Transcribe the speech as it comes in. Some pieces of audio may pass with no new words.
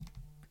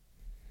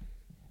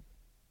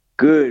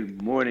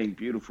Good morning,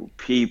 beautiful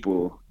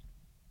people.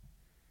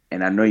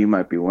 And I know you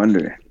might be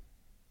wondering,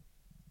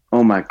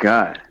 oh my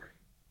God,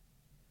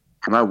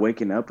 am I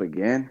waking up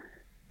again?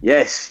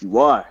 Yes, you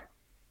are.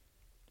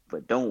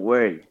 But don't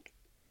worry,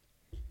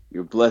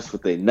 you're blessed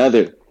with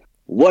another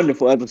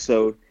wonderful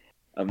episode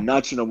of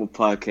Not Your Normal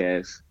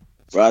Podcast,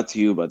 brought to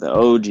you by the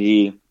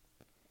OG,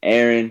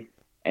 Aaron,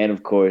 and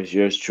of course,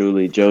 yours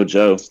truly,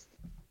 JoJo.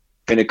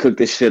 Gonna cook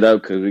this shit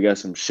up because we got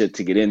some shit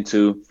to get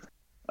into.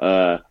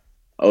 Uh,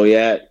 oh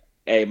yeah,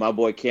 hey, my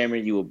boy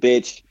Cameron, you a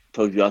bitch.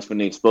 Told you I was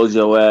finna expose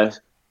your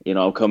ass.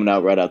 I'm coming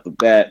out right out the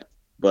bat.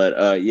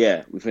 But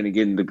yeah, we finna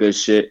get into good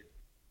shit.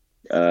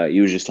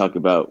 You was just talking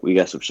about we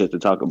got some shit to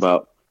talk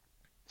about.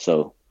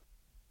 So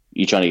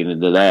you trying to get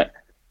into that,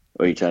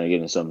 or you trying to get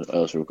into something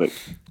else real quick?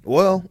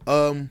 Well,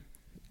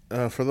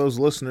 for those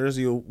listeners,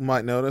 you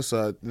might notice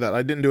that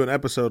I didn't do an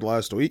episode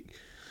last week.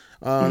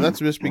 That's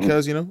just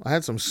because, I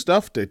had some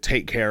stuff to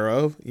take care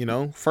of.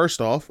 First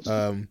off,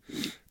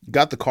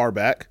 got the car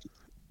back.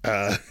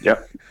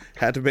 Yep.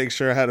 Had to make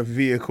sure I had a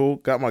vehicle.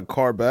 Got my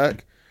car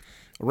back.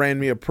 Ran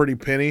me a pretty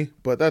penny,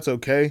 but that's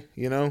okay.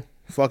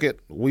 Fuck it.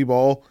 We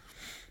ball.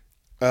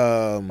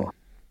 Had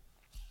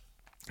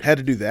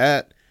to do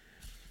that.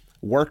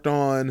 Worked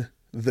on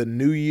the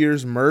New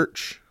Year's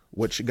merch,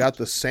 which got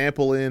the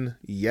sample in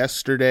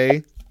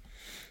yesterday.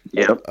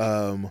 Yep.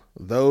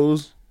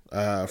 Those,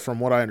 from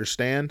what I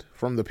understand,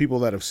 from the people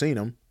that have seen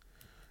them,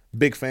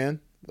 big fan.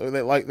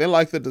 They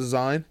like the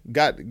design.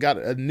 Got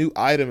a new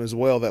item as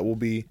well that will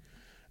be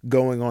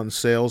going on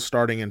sale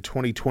starting in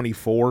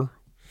 2024.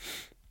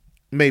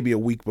 Maybe a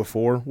week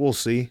before. We'll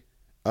see.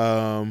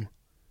 And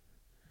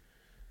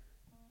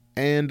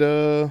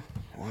why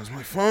is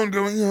my phone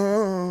going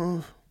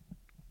off?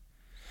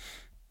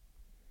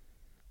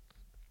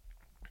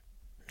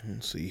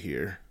 Let's see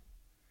here.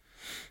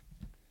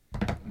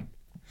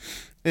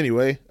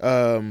 Anyway,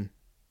 got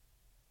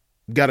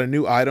a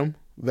new item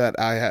that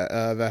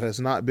that has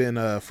not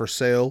been for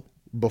sale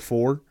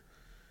before.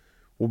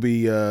 Will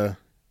be on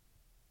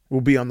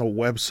the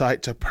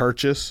website to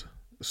purchase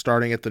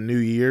starting at the new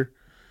year,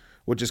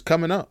 which is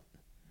coming up.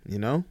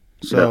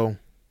 So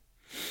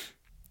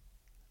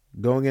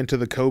going into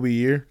the Kolby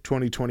year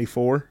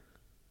 2024,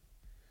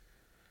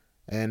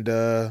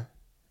 and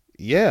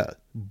yeah,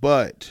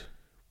 but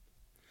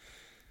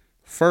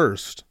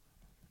first.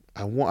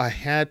 I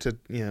had to,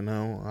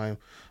 I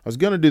was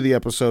going to do the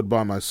episode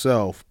by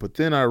myself, but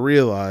then I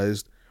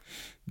realized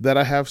that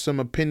I have some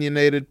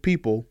opinionated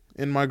people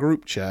in my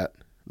group chat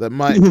that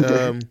might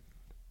want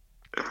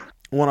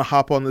to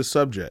hop on this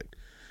subject.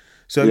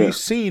 So have you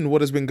seen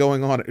what has been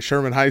going on at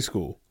Sherman High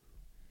School?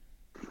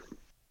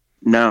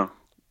 No.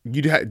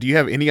 Do you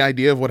have any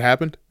idea of what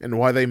happened and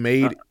why they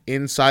made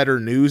insider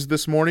news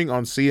this morning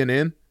on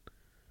CNN?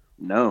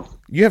 No.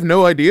 You have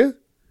no idea?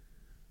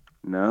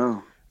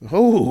 No.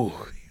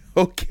 Oh,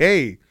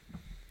 okay.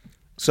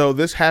 So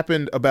this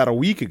happened about a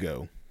week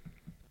ago.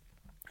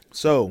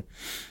 So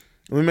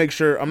let me make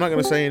sure. I'm not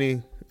going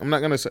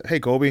to say, hey,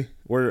 Kolby,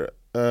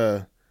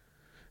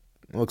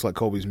 looks like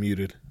Colby's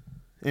muted.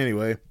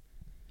 Anyway,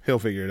 he'll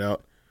figure it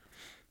out.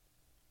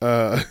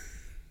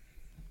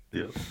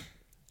 Yeah.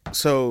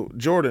 So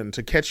Jordan,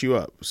 to catch you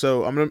up.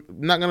 So I'm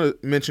not going to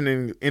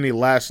mention any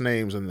last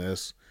names in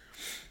this,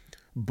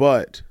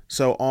 but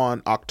so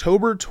on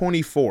October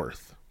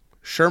 24th,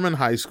 Sherman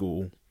High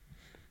School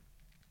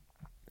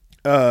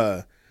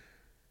had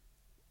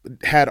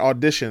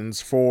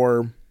auditions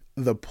for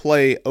the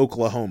play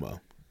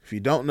Oklahoma. If you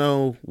don't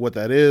know what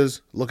that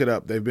is, look it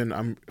up.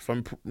 If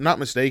I'm not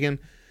mistaken,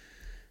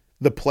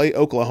 the play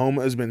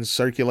Oklahoma has been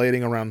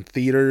circulating around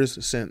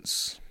theaters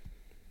since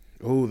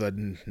the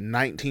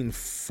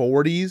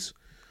 1940s.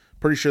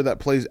 Pretty sure that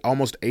play's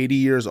almost 80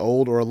 years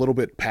old or a little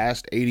bit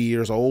past 80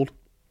 years old.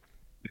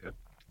 Yeah.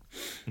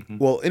 Mm-hmm.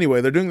 Well,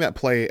 anyway, they're doing that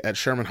play at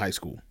Sherman High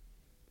School.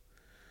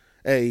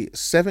 A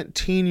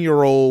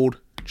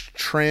 17-year-old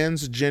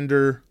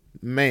transgender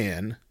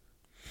man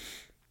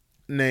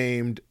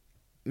named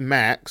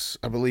Max,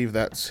 I believe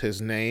that's his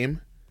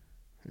name.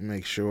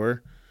 Make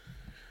sure.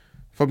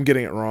 If I'm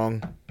getting it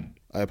wrong,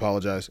 I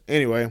apologize.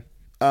 Anyway,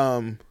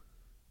 transgender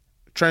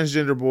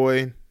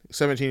boy,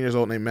 17 years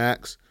old, named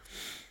Max,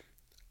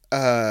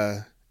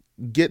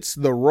 gets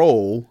the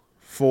role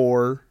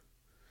for,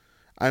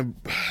 I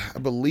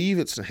believe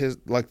it's his,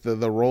 like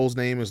the role's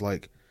name is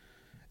like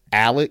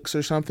Alex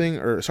or something,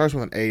 or it starts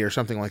with an A or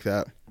something like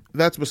that.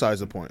 That's besides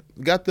the point.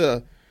 Got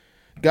the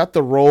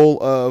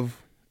role of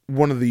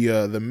one of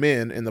the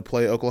men in the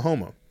play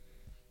Oklahoma.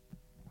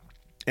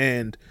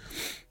 And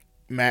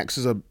Max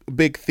is a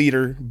big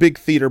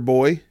theater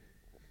boy,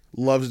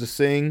 loves to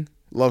sing,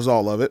 loves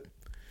all of it.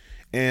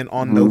 And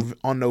on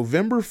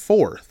November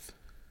 4th,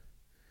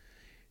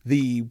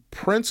 the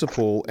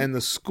principal and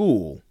the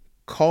school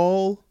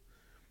call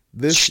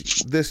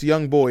this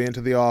young boy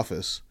into the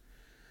office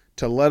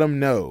to let him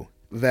know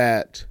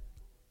that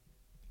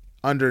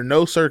under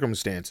no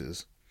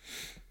circumstances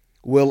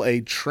will a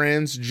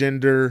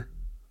transgender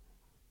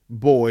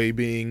boy,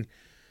 being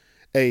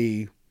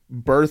a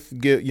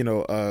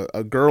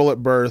a girl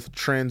at birth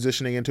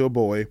transitioning into a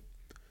boy,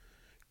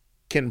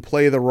 can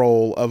play the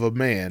role of a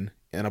man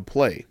in a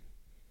play.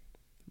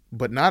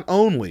 But not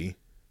only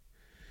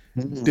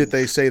did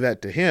they say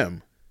that to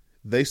him,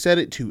 they said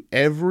it to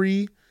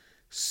every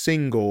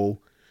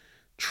single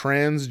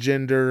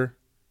transgender,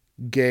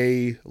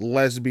 gay,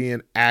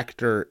 lesbian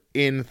actor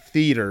in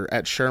theater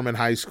at Sherman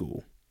High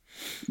School.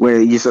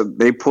 Wait, you said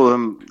they pulled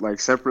him like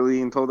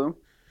separately and told him?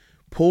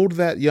 Pulled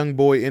that young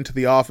boy into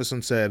the office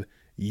and said,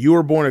 "You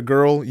were born a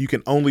girl. You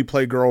can only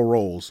play girl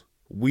roles.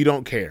 We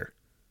don't care."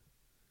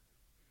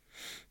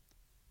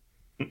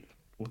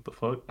 What the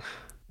fuck?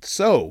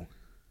 So,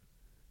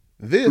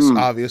 this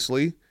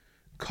obviously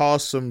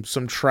caused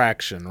some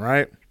traction,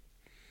 right?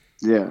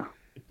 Yeah.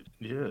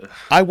 Yeah.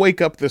 I wake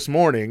up this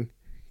morning.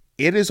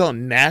 It is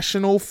on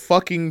national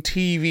fucking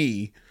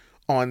TV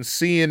on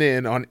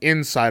CNN on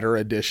Insider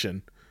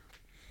Edition.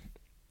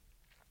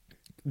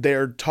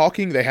 They're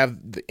talking. They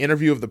have the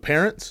interview of the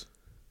parents.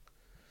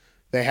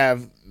 They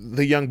have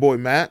the young boy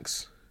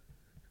Max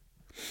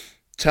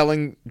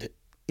telling,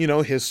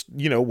 his,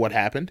 what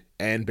happened.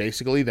 And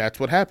basically that's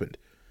what happened.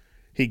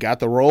 He got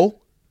the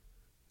role,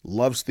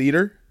 loves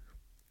theater,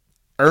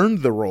 earned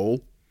the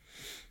role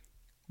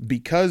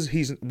because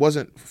he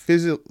wasn't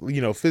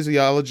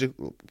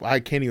physiological. I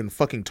can't even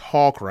fucking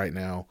talk right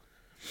now.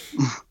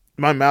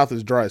 My mouth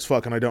is dry as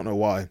fuck and I don't know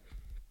why.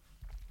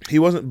 He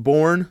wasn't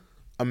born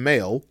a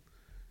male.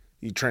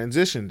 He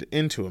transitioned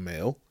into a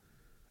male,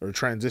 or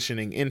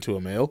transitioning into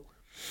a male.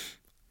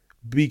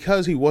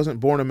 Because he wasn't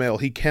born a male,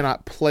 he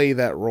cannot play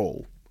that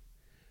role.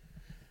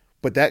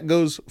 But that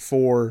goes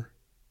for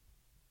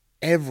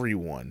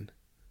everyone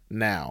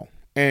now.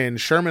 And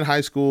Sherman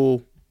High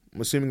School,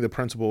 I'm assuming the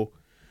principal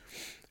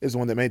is the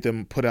one that made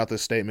them put out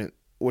this statement,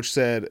 which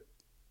said,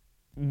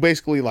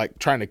 basically like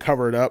trying to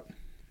cover it up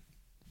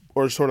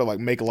or sort of like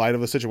make light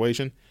of a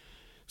situation.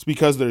 It's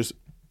because there's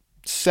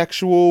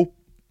sexual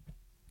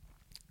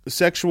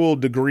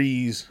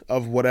degrees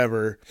of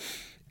whatever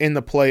in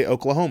the play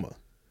Oklahoma,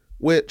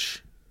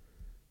 which,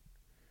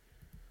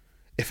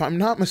 if I'm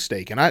not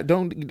mistaken, I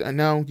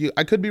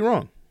could be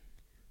wrong.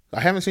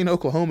 I haven't seen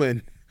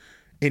Oklahoma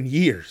in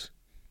years,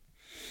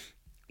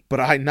 but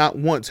I not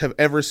once have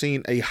ever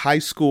seen a high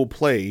school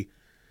play.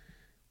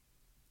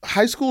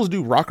 High schools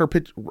do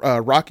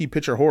Rocky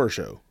Picture Horror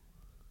Show,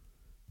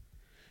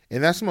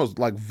 and that's the most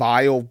like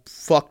vile,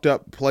 fucked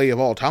up play of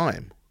all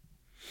time.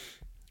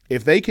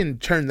 If they can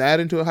turn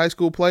that into a high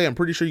school play, I'm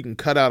pretty sure you can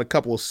cut out a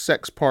couple of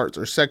sex parts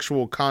or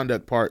sexual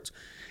conduct parts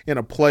in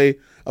a play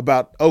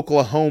about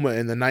Oklahoma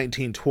in the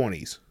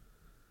 1920s.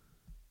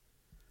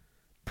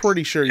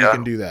 Pretty sure you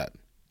can do that.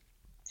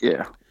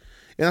 Yeah.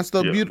 And that's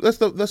the beauty. That's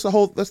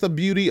the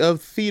beauty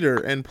of theater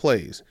and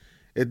plays.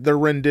 They're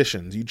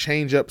renditions. You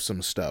change up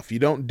some stuff. You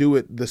don't do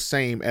it the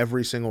same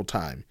every single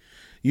time.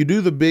 You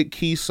do the big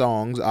key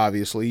songs,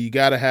 obviously. You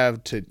got to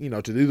have to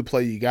do the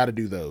play, you got to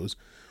do those.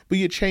 But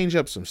you change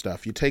up some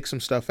stuff. You take some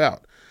stuff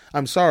out.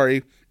 I'm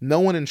sorry, no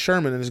one in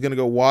Sherman is going to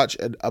go watch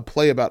a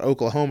play about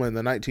Oklahoma in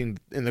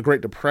the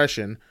Great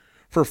Depression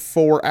for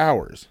 4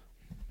 hours.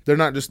 They're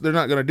not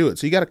going to do it.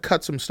 So you got to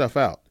cut some stuff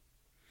out.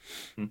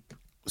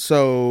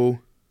 So,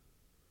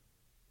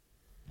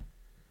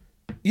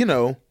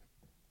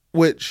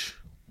 which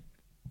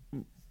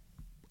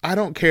I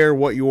don't care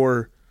what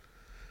your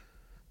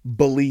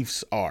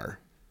beliefs are,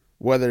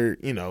 whether,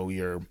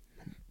 you're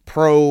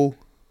pro,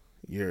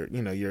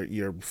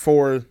 you're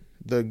for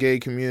the gay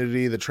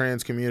community, the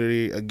trans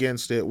community,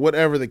 against it,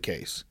 whatever the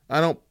case.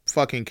 I don't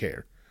fucking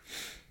care.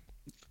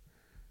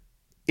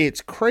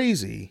 It's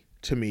crazy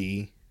to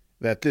me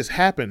that this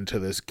happened to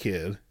this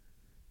kid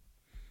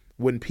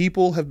when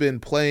men have been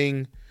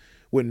playing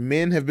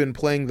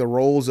the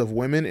roles of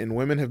women and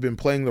women have been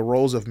playing the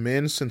roles of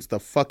men since the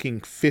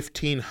fucking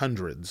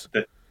 1500s.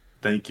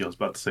 Thank you. I was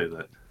about to say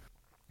that.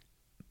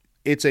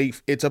 It's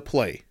a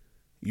play.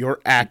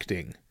 You're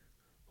acting.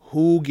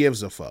 Who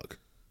gives a fuck?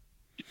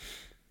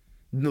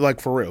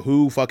 Like, for real,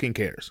 who fucking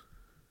cares?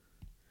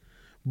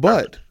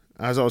 But,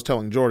 as I was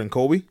telling Jordan,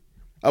 Kolby,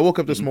 I woke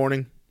up this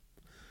morning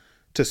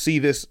to see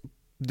this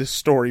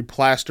story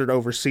plastered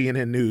over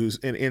CNN News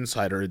in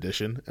Insider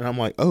Edition, and I'm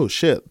like, oh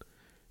shit.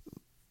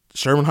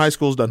 Sherman High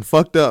School's done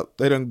fucked up.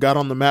 They done got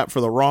on the map for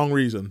the wrong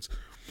reasons.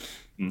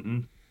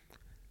 Mm-hmm.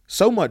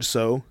 So much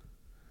so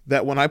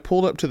that when I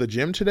pulled up to the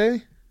gym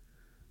today,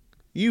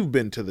 you've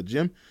been to the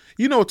gym.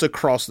 You know it's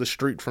across the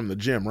street from the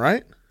gym,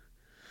 right?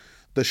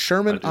 The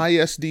Sherman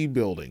ISD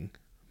building,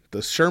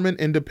 the Sherman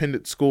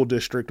Independent School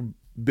District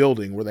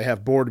building where they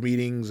have board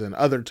meetings and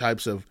other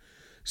types of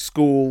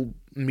school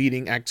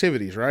meeting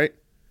activities, right?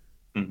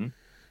 Mm-hmm.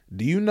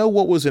 Do you know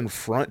what was in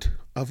front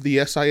of the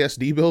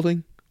SISD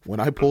building when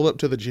I pulled up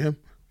to the gym?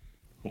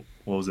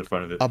 What was in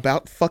front of it?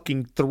 About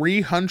fucking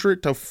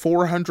 300 to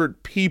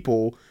 400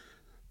 people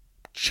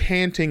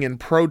chanting and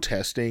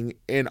protesting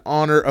in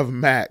honor of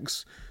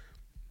Max,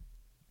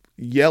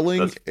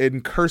 yelling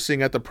and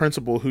cursing at the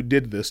principal who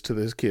did this to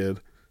this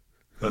kid.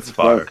 That's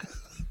fire.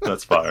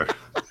 That's fire.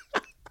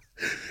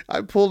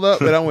 I pulled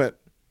up and I went,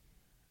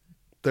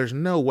 there's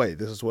no way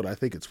this is what I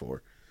think it's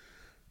for.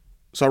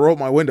 So I rolled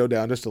my window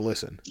down just to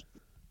listen.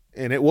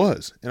 And it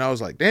was. And I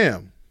was like,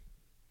 damn,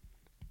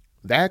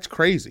 that's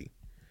crazy.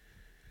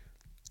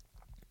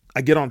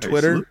 I get on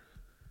Twitter.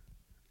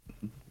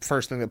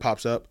 First thing that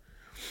pops up.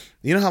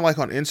 You know how like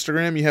on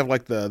Instagram you have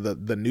like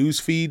the news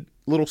feed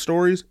little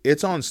stories?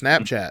 It's on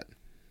Snapchat.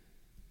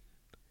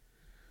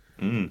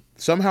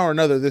 Somehow or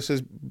another, this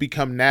has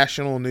become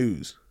national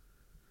news.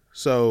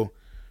 So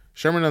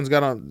Sherman done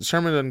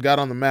got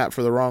on the map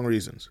for the wrong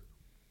reasons.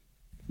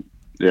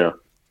 Yeah.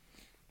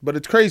 But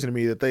it's crazy to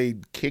me that they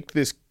kicked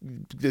this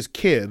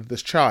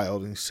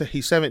child, and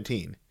he's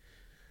 17,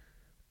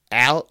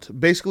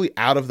 basically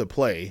out of the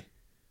play.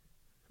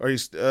 Or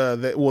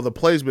the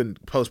play's been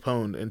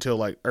postponed until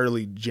like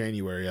early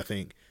January, I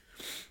think,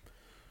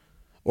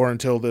 or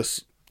until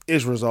this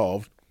is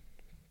resolved.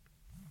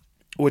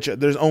 Which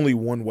there's only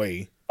one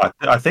way.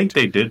 I think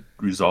they did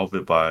resolve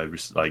it by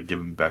like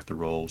giving back the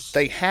roles.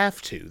 They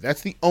have to.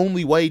 That's the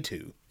only way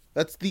to.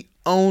 That's the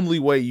only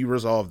way you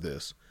resolve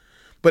this.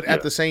 But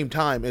at the same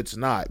time, it's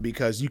not,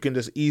 because you can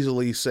just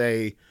easily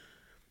say,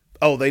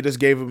 "Oh, they just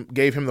gave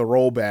him the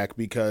role back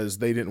because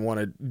they didn't want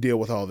to deal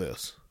with all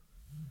this."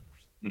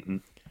 Mm-hmm.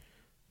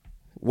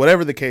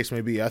 Whatever the case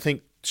may be, I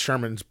think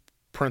Sherman's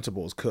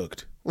principle is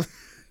cooked.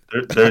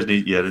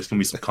 There's gonna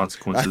be some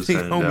consequences. I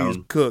think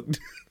homie's cooked.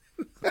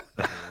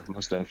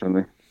 Most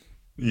definitely.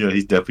 Yeah,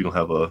 he's definitely gonna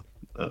have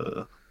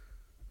a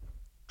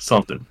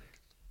something.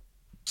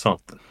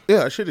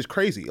 Yeah, shit is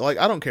crazy. Like,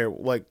 I don't care.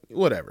 Like,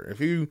 whatever. If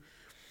you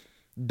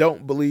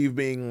don't believe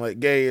being like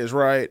gay is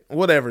right,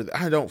 whatever.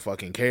 I don't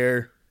fucking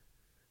care.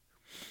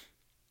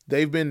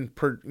 They've been,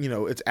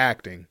 it's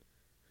acting.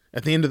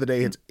 At the end of the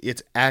day,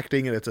 it's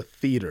acting, and it's a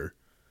theater.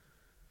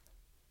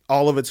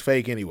 All of it's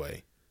fake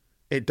anyway.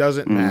 It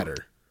doesn't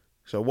matter.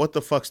 So what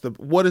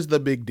is the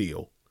big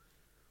deal?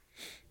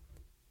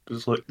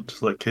 Just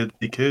like kids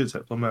be kids.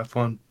 Have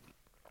fun.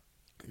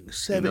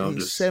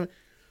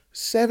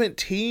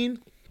 17?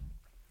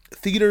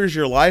 Theater is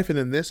your life, and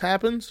then this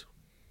happens?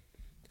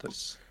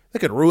 That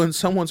could ruin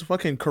someone's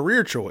fucking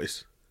career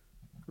choice.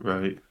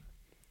 Right.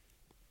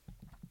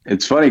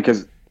 It's funny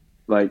because,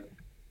 like,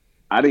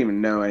 I didn't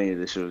even know any of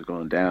this shit was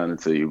going down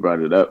until you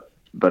brought it up.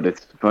 But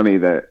it's funny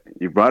that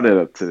you brought it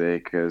up today,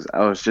 because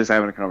I was just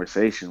having a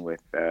conversation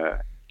with a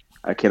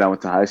kid I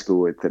went to high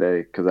school with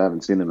today, because I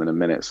haven't seen him in a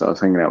minute. So I was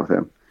hanging out with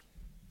him.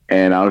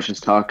 And I was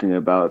just talking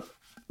about,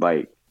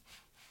 like,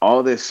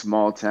 all this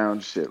small town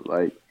shit.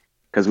 Like,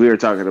 because we were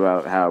talking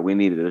about how we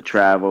needed to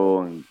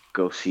travel and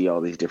go see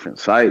all these different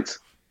sites,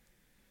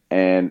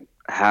 and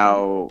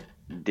how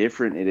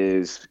different it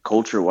is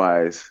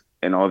culture-wise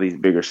in all these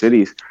bigger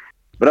cities.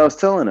 But I was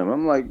telling him,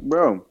 I'm like,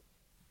 bro,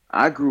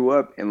 I grew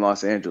up in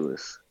Los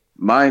Angeles.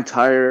 My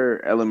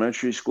entire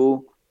elementary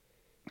school,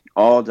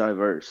 all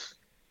diverse.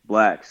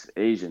 Blacks,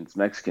 Asians,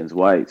 Mexicans,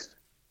 whites.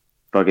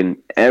 Fucking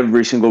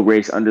every single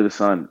race under the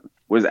sun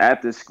was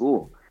at this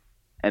school.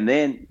 And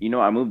then,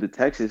 I moved to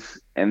Texas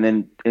and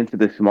then into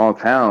this small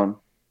town.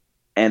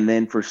 And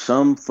then for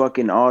some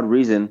fucking odd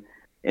reason,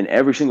 in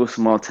every single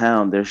small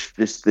town, there's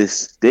just this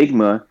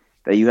stigma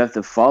that you have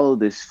to follow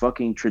this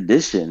fucking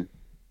tradition.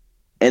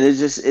 And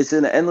it's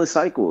an endless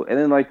cycle. And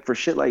then, like, for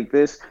shit like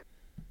this,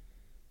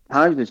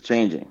 times is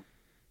changing.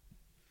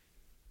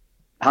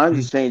 Times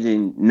is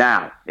changing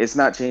now. It's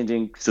not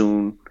changing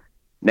soon,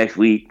 next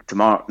week,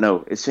 tomorrow.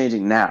 No, it's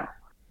changing now.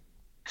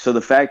 So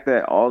the fact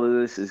that all of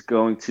this is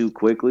going too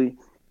quickly,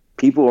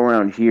 people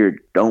around here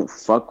don't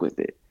fuck with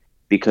it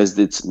because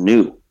it's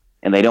new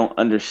and they don't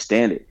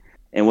understand it.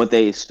 And what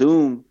they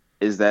assume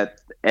is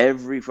that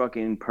every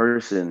fucking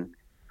person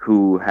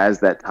who has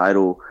that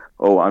title,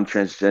 oh, I'm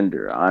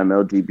transgender, I'm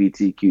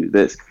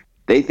LGBTQ,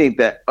 they think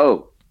that,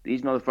 oh,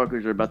 these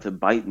motherfuckers are about to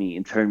bite me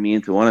and turn me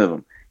into one of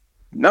them.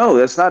 No,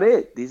 that's not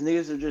it. These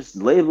niggas are just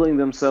labeling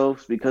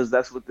themselves because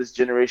that's what this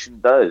generation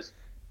does.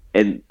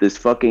 And this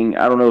fucking,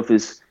 I don't know if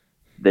it's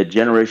the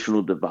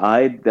generational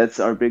divide that's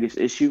our biggest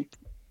issue,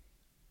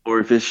 or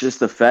if it's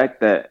just the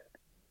fact that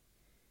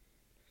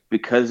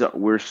because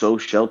we're so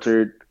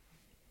sheltered,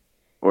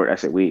 or I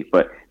say we,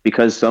 but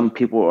because some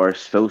people are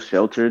so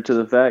sheltered to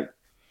the fact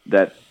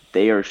that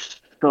they are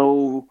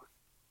so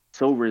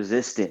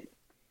resistant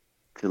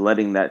to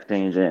letting that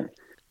change in.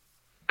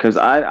 Because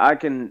I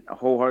can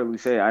wholeheartedly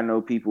say I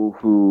know people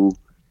who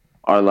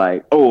are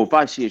like, oh, if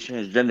I see a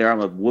transgender, I'm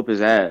going to whoop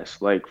his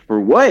ass. Like, for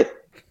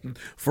what?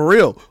 For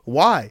real?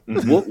 Why?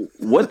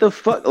 What the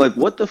fuck? Like,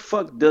 what the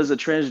fuck does a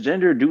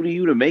transgender do to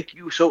you to make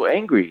you so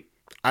angry?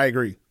 I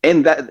agree.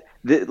 And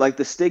like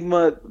the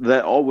stigma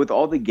that with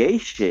all the gay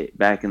shit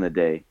back in the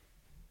day.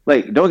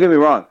 Like, don't get me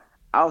wrong.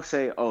 I'll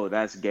say, oh,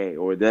 that's gay,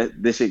 or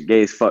this shit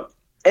gay as fuck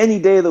any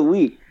day of the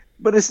week.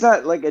 But it's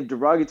not like a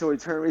derogatory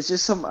term. It's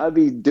just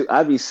something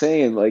I'd be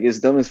saying, like, it's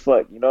dumb as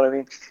fuck. You know what I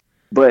mean?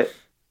 But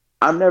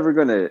I'm never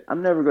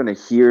gonna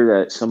hear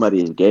that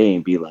somebody is gay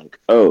and be like,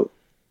 oh,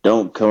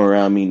 don't come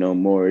around me no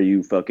more,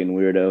 you fucking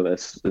weirdo.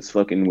 That's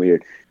fucking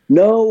weird.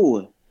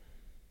 No.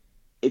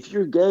 If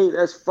you're gay,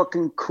 that's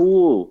fucking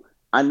cool.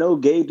 I know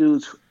gay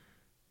dudes,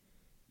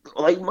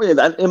 like,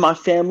 in my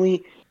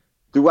family,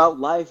 throughout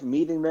life,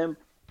 meeting them,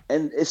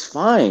 and it's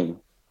fine.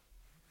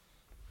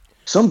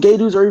 Some gay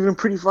dudes are even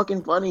pretty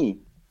fucking funny.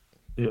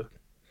 Yeah.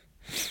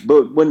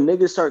 But when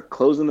niggas start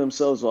closing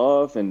themselves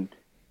off and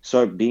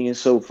start being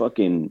so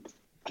fucking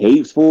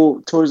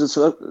hateful towards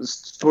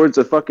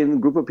a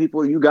fucking group of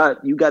people, you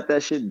got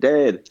that shit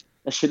dead.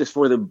 That shit is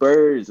for the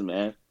birds,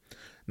 man.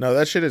 No,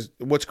 that shit is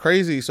what's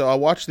crazy. So I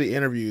watched the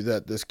interview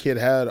that this kid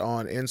had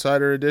on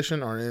Insider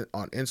Edition or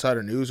on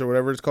Insider News or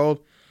whatever it's called.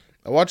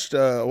 I watched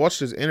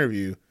his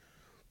interview,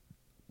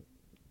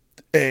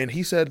 and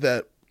he said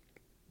that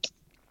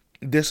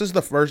this is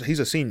the first. He's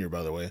a senior,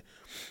 by the way.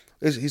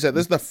 He said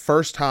this is the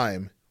first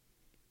time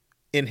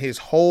in his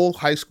whole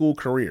high school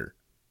career,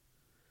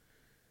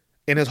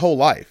 in his whole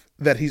life,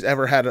 that he's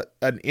ever had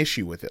an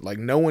issue with it. Like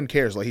no one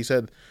cares. Like he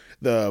said,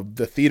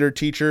 the theater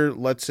teacher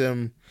lets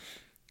him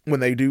when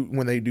they do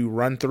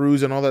run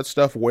throughs and all that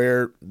stuff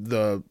wear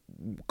the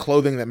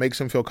clothing that makes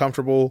him feel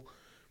comfortable.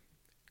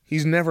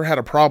 He's never had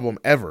a problem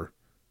ever.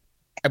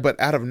 But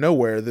out of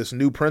nowhere, this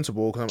new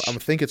principal, I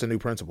think it's a new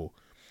principal,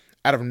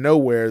 out of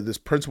nowhere, this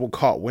principal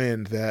caught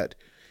wind that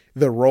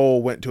the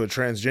role went to a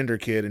transgender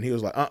kid, and he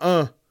was like,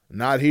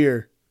 not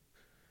here.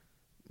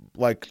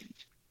 Like,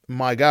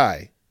 my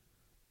guy,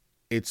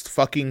 it's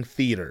fucking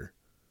theater.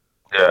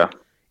 Yeah.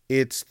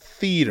 It's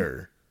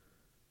theater.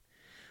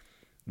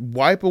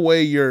 Wipe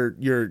away your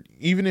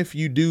even if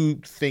you do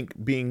think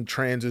being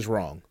trans is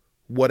wrong,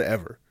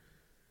 whatever.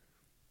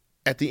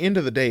 At the end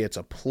of the day, it's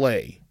a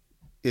play.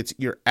 It's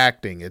you're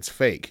acting. It's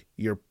fake.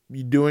 You're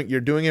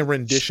doing a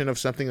rendition of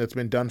something that's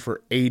been done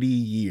for 80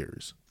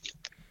 years.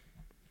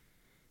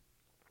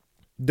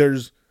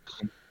 There's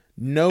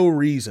no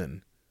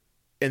reason.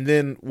 And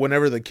then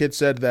whenever the kid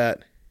said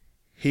that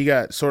he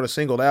got sort of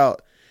singled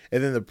out,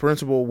 and then the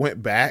principal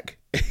went back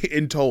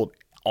and told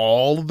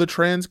all of the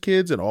trans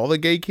kids and all the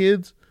gay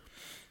kids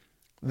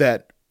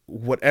that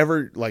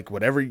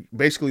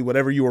basically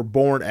whatever you were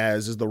born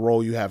as is the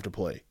role you have to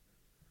play.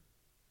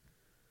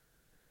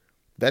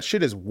 That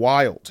shit is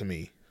wild to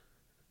me.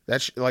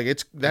 That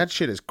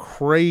shit is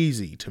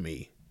crazy to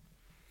me.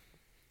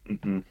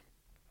 Mm-hmm.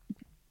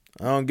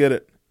 I don't get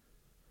it.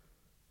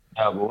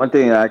 Yeah, but one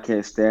thing that I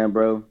can't stand,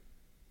 bro,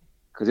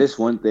 because it's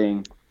one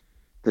thing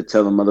to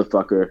tell a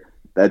motherfucker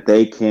that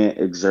they can't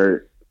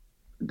exert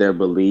their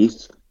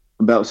beliefs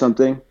about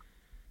something,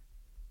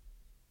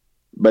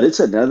 but it's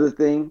another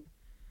thing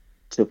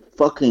to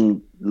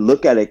fucking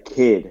look at a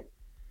kid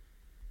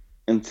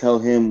and tell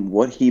him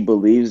what he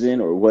believes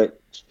in or what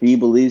she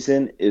believes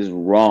in is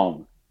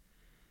wrong.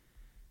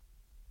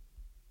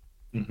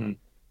 Mm-hmm.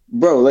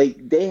 Bro,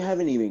 like they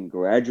haven't even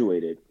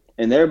graduated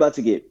and they're about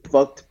to get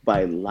fucked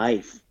by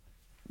life,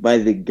 by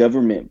the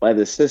government, by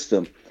the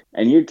system.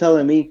 And you're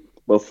telling me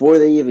before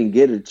they even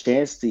get a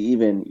chance to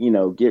even,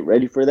 get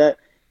ready for that,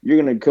 you're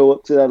going to go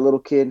up to that little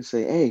kid and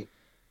say, "Hey,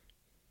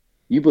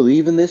 you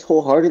believe in this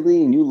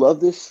wholeheartedly and you love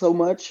this so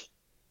much?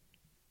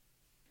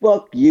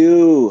 Fuck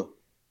you."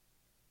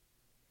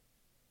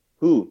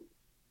 Who?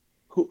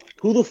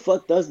 Who the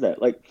fuck does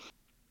that? Like,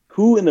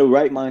 who in the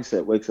right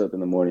mindset wakes up in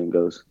the morning and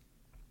goes,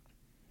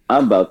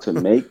 "I'm about to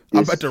make this kid's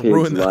I'm about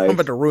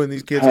life to ruin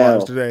these kids' lives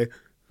hell. today."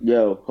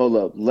 Yo, hold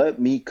up.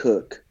 Let me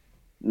cook."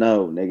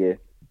 No, nigga.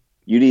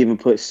 You didn't even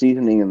put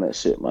seasoning in that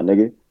shit, my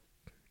nigga.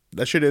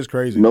 That shit is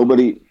crazy.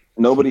 Nobody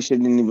let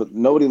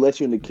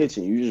you in the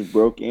kitchen. You just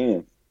broke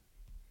in.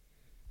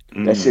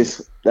 Mm.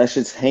 That's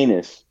just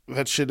heinous.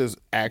 That shit is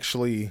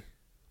actually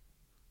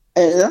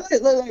And check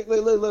it like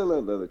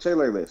this. Check it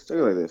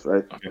like this,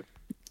 right? Okay.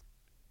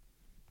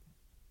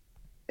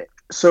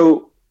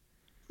 So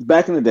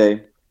back in the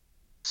day,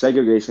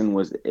 segregation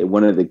was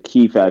one of the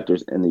key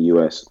factors in the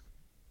U.S.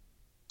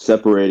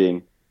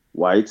 separating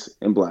whites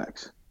and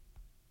blacks.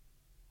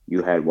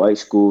 You had white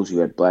schools, you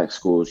had black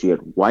schools, you had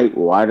white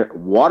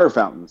water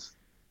fountains,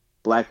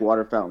 black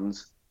water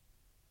fountains,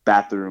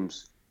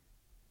 bathrooms,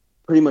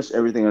 pretty much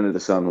everything under the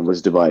sun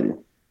was divided.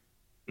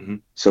 Mm-hmm.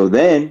 So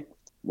then,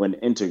 when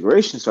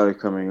integration started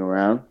coming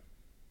around,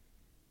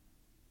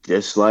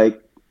 just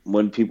like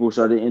when people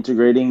started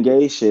integrating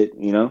gay shit,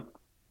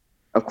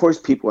 of course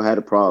people had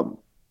a problem.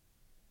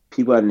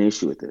 People had an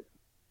issue with it.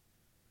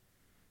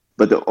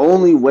 But the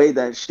only way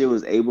that shit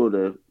was able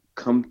to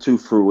come to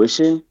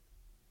fruition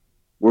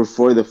were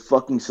for the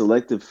fucking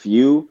selective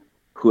few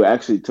who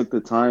actually took the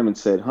time and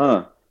said,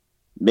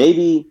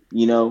 maybe,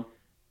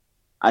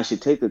 I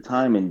should take the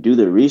time and do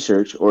the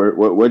research, or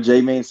what J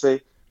Main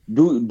say,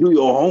 do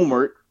your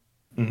homework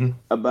Mm-hmm.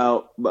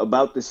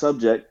 about the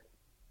subject.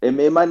 It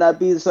might not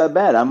be that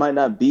bad. I might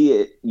not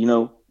be,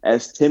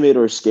 as timid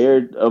or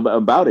scared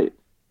about it.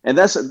 And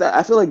I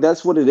feel like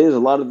that's what it is a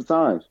lot of the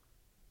times.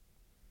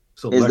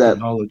 So Is lack of that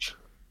knowledge.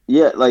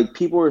 yeah, like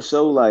people are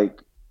so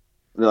like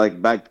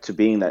back to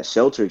being that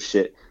sheltered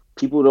shit.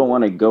 People don't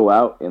want to go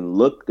out and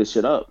look the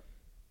shit up.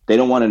 They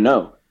don't want to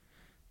know.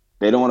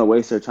 They don't want to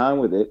waste their time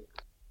with it.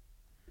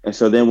 And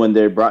so then when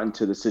they're brought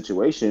into the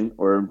situation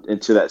or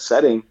into that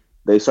setting,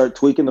 they start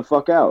tweaking the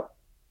fuck out.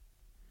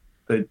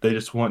 They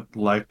just want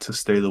life to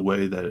stay the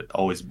way that it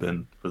always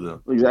been for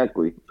them.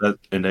 Exactly.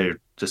 And they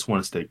just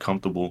want to stay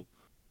comfortable,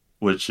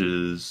 which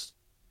is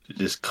it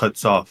just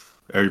cuts off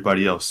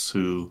everybody else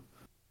who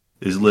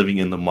is living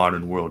in the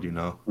modern world. You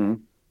know, Mhm.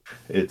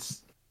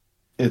 it's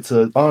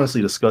a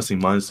honestly disgusting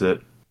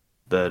mindset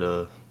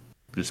that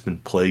just been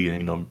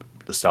plaguing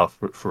the South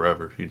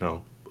forever. You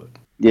know, but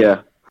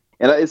Yeah,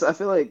 and I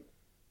feel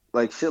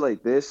like shit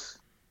like this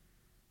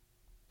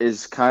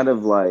is kind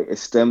of like it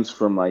stems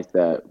from like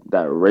that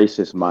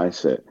racist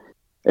mindset.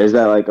 Is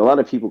that like a lot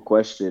of people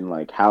question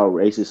like how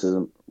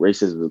racism,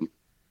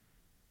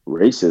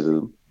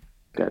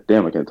 god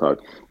damn I can't talk,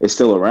 is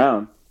still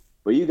around.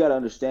 But you got to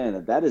understand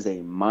that that is a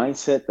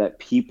mindset that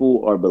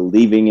people are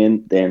believing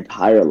in their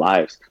entire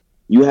lives.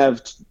 You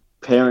have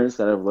parents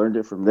that have learned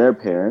it from their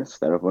parents,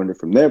 that have learned it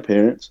from their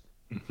parents,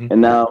 mhm.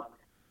 and now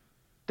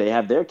they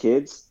have their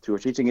kids who are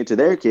teaching it to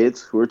their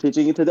kids, who are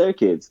teaching it to their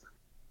kids.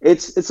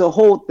 It's a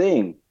whole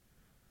thing.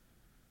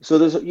 So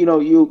there's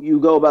you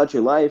go about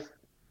your life,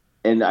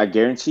 and I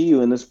guarantee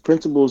you in this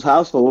principal's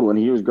household when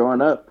he was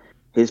growing up,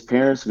 his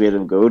parents made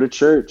him go to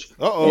church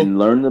Uh-oh. and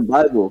learn the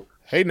Bible.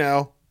 Hey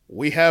now,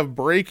 we have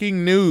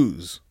breaking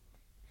news.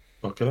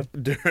 Okay,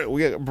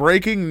 We got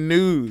breaking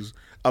news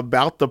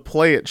about the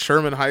play at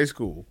Sherman High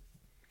School.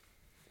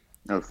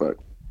 Oh fuck.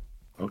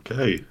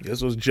 okay.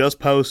 This was just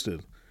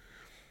posted.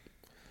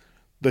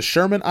 The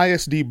Sherman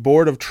ISD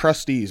Board of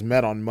Trustees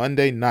met on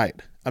Monday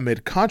night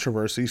amid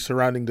controversy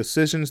surrounding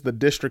decisions the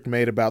district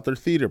made about their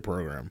theater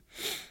program.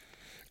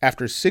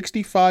 After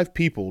 65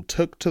 people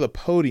took to the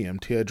podium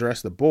to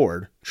address the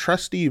board,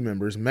 trustee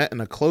members met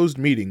in a closed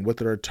meeting with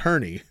their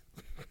attorney,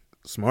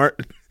 smart,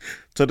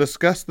 to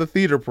discuss the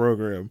theater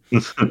program.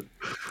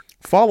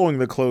 Following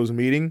the closed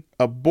meeting,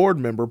 a board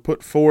member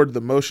put forward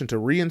the motion to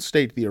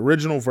reinstate the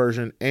original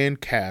version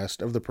and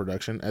cast of the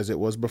production as it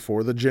was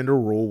before the gender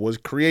rule was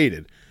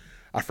created.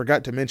 I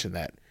forgot to mention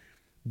that.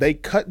 They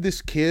cut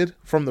this kid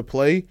from the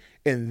play,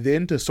 and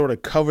then to sort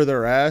of cover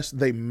their ass,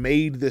 they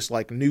made this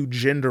like new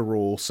gender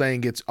rule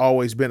saying it's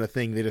always been a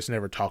thing. They just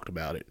never talked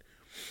about it.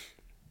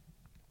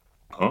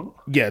 Huh?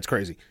 Yeah, it's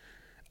crazy.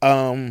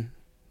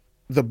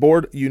 The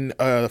board,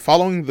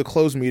 following the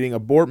closed meeting, a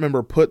board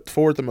member put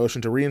forward the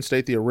motion to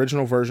reinstate the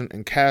original version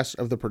and cast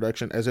of the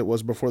production as it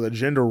was before the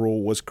gender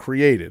rule was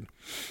created.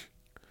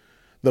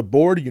 The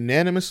board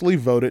unanimously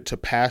voted to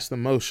pass the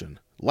motion.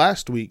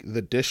 Last week,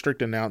 the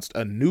district announced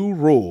a new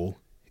rule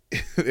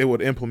it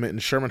would implement in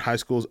Sherman High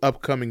School's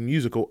upcoming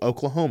musical,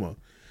 Oklahoma,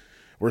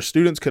 where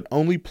students could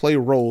only play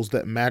roles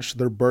that matched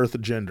their birth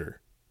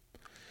gender.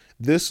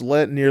 This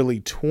led nearly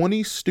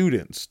 20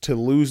 students to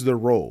lose their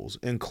roles,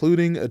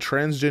 including a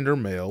transgender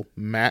male,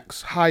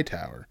 Max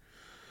Hightower.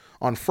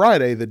 On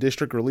Friday, the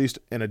district released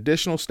an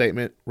additional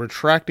statement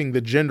retracting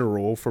the gender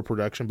rule for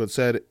production, but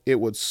said it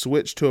would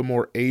switch to a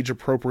more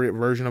age-appropriate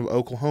version of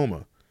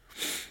Oklahoma.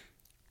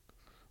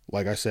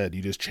 Like I said,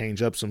 you just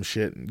change up some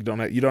shit, and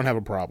you don't have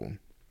a problem.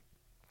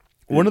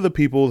 One of the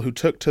people who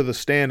took to the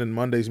stand in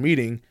Monday's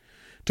meeting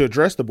to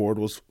address the board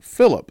was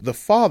Philip, the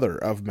father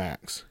of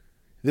Max.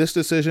 This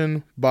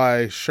decision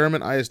by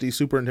Sherman ISD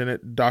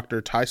Superintendent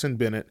Dr. Tyson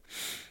Bennett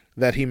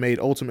that he made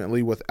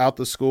ultimately without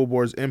the school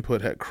board's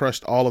input had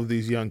crushed all of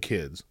these young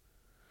kids.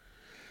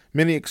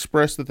 Many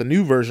expressed that the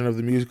new version of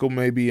the musical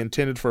may be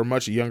intended for a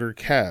much younger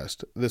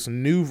cast. This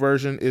new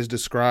version is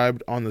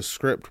described on the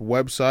script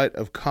website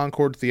of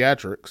Concord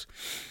Theatrics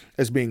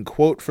as being,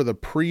 quote, for the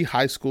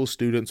pre-high school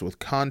students with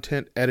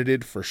content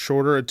edited for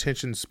shorter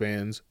attention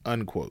spans,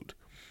 unquote.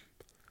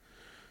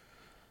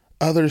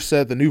 Others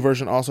said the new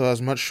version also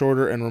has much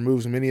shorter and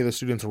removes many of the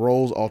students'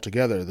 roles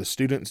altogether. The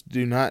students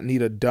do not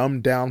need a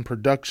dumbed-down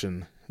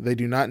production. They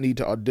do not need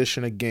to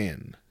audition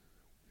again.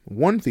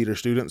 One theater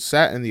student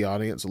sat in the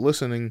audience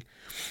listening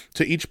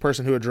to each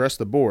person who addressed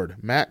the board.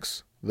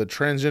 Max, the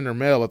transgender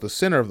male at the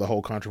center of the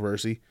whole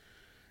controversy.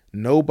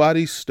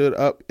 Nobody stood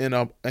up in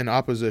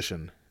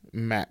opposition,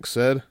 Max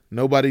said.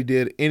 Nobody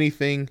did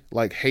anything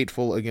like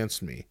hateful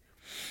against me.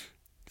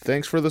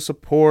 Thanks for the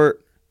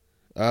support.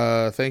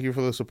 Thank you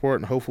for the support,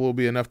 and hopefully it will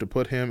be enough to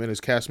put him and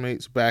his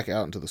castmates back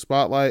out into the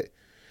spotlight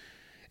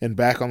and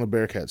back on the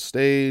Bearcat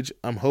stage.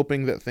 I'm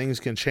hoping that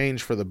things can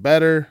change for the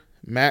better.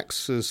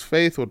 Max's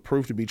faith would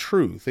prove to be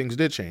true. Things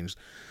did change.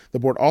 The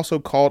board also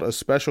called a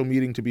special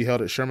meeting to be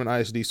held at Sherman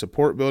ISD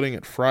Support Building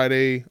on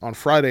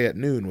Friday at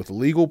noon with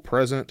legal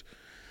present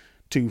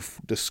to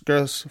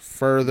discuss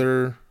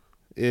further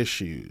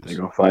issues. They're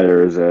gonna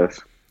fire his ass.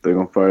 They're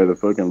gonna fire the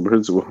fucking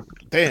principal.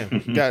 Damn,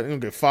 gonna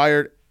get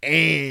fired,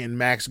 and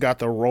Max got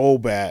the role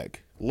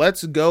back.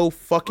 Let's go,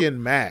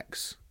 fucking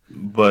Max.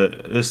 But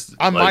it's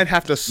I might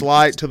have to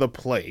slide to the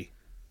play.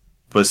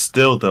 But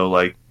still, though,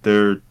 like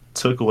they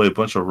took away a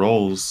bunch of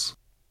roles,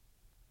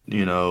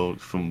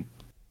 from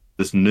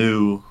this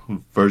new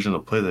version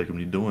of play they're gonna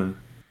be doing.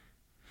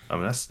 I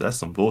mean, that's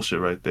some bullshit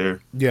right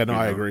there. Yeah, no,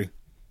 I agree.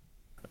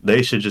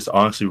 They should just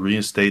honestly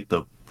reinstate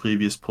the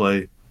previous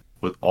play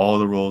with all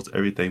the roles,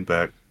 everything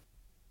back,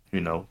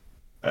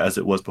 as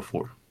it was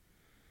before.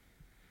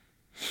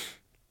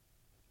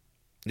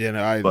 Yeah,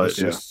 no, But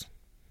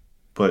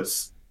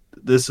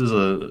this is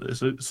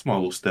it's a small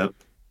little step.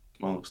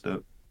 Small little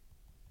step.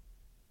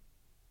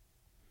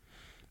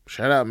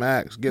 Shout out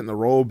Max getting the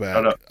role back.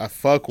 Shout out. I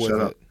fuck with Shout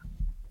it. out.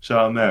 Shout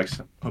out Max.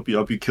 Hope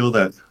you kill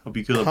that. Hope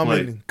you kill that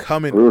play.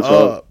 Coming Real talk.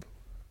 up.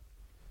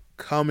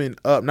 Coming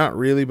up. Not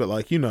really, but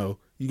like, you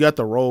got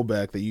the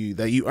rollback that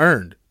you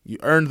earned. You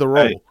earned the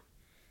Hey, roll.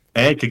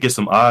 and could get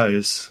some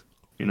eyes.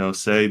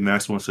 Say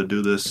Max wants to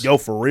do this Yo,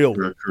 for real.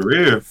 for a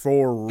career.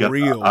 For Got the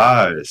real.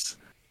 eyes.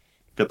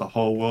 Got the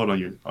whole world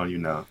on you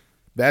now.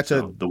 That's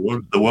So the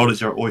world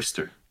is your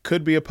oyster.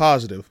 could be a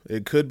positive.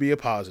 It could be a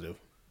positive.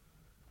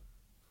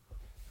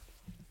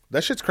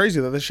 That shit's crazy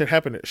that this shit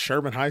happened at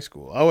Sherman High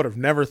School. I would have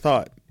never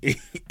thought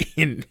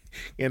in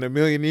a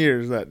million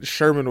years that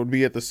Sherman would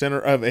be at the center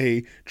of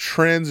a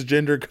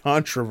transgender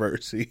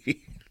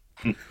controversy.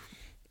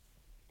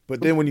 But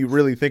then when you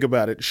really think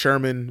about it,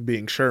 Sherman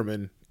being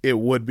Sherman, it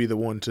would be the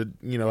one to,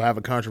 have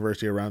a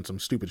controversy around some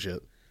stupid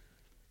shit.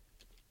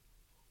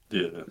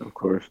 Yeah. Of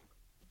course.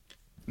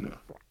 No.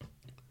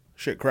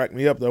 Shit cracked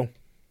me up though.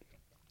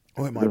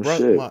 Wait, my No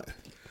brother, shit.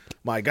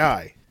 my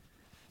guy.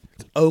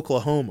 It's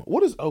Oklahoma.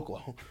 What is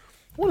Oklahoma?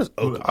 What is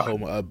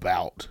Oklahoma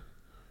about?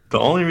 The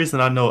only reason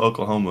I know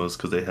Oklahoma is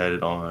because they had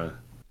it on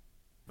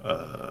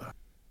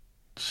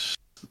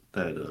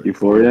that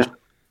Euphoria?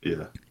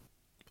 Yeah.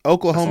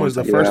 Oklahoma is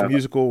the That's first yeah.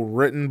 musical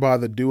written by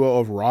the duo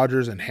of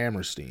Rodgers and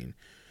Hammerstein.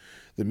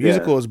 The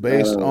musical is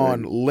based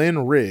on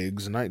Lynn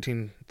Riggs'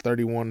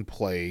 1931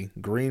 play,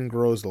 Green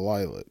Grows the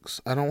Lilacs.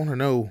 I don't want to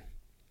know.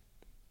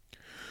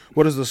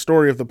 What is the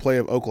story of the play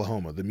of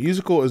Oklahoma? The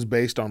musical is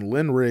based on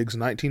Lynn Riggs'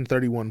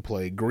 1931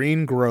 play,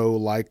 Green Grow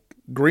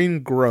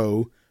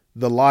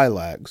the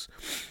Lilacs,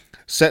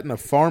 set in a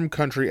farm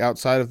country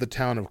outside of the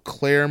town of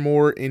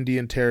Claremore,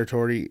 Indian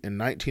Territory in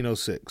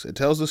 1906. It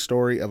tells the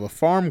story of a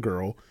farm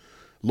girl,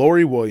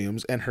 Lori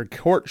Williams, and her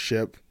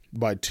courtship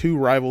by two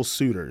rival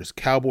suitors,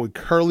 cowboy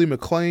Curly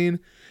McLean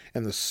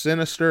and the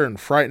sinister and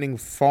frightening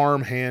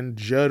farm hand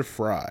Judd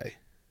Fry.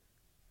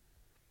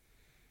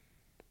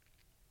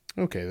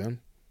 Okay, then.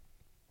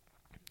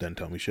 Doesn't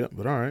tell me shit,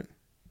 but all right.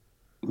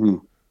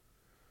 Mm.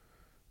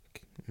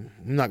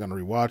 I'm not going to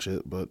rewatch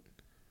it, but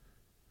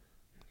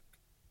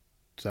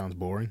sounds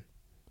boring.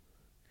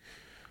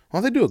 Why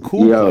don't they do a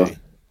cool play?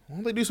 Why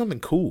don't they do something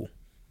cool?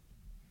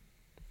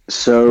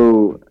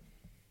 So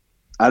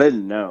I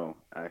didn't know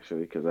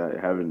actually because I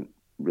haven't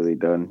really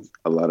done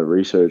a lot of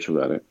research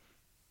about it,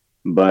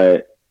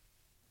 but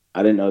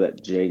I didn't know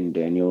that Jaden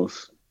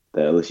Daniels,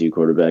 the LSU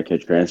quarterback, had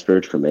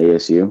transferred from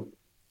ASU.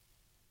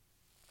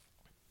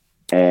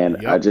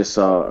 And Yep. I just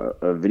saw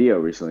a video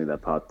recently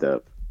that popped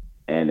up,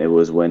 and it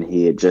was when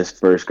he had just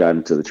first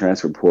gotten to the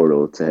transfer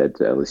portal to head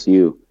to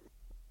LSU,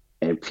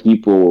 and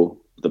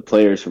the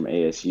players from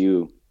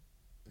ASU,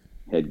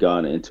 had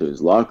gone into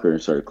his locker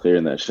and started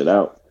clearing that shit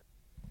out,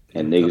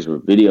 and niggas were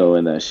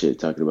videoing that shit,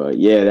 talking about,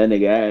 yeah, that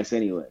nigga ass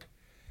anyway,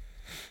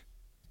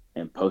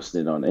 and posting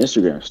it on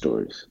Instagram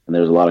stories, and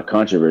there was a lot of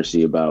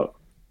controversy about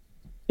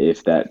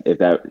if that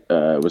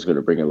was going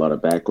to bring a lot of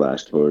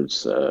backlash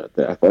towards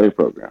the athletic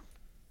program.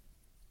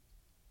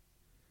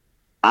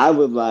 I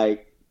would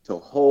like to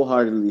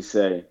wholeheartedly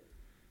say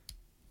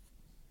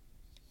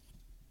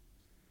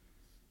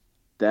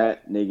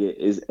that nigga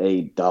is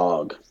a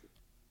dog.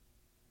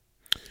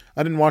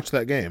 I didn't watch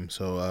that game,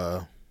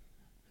 so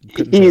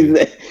couldn't tell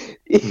you.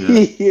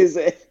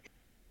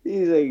 He's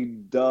a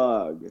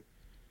dog.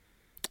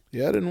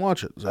 Yeah, I didn't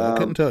watch it, so I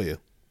couldn't tell you.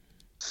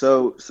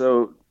 So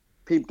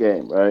peep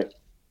game, right?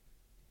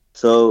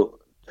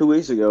 So 2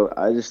 weeks ago,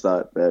 I just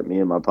thought that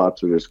me and my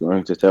pops were just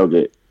going to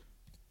tailgate.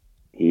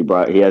 He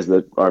has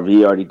the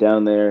RV already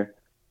down there.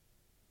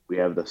 We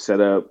have the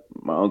setup.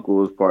 My uncle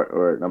was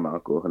not my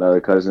uncle,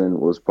 another cousin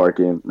was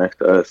parking next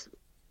to us.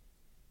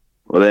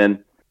 Well,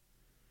 then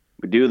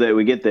we do that.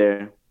 We get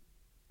there,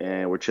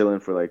 and we're chilling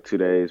for like 2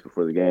 days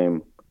before the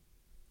game,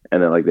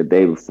 and then like the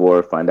day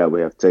before, find out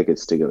we have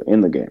tickets to go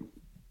in the game.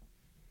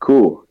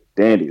 Cool,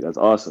 dandy, that's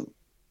awesome.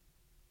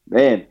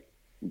 Then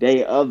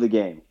day of the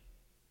game,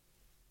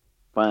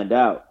 find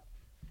out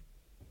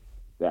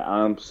that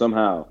I'm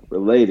somehow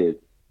related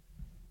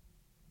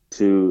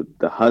to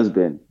the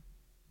husband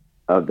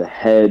of the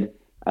head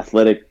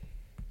athletic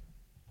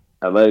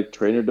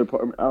trainer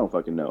department. I don't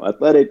fucking know.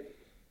 Athletic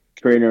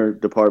trainer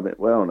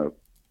department. Well, I don't know.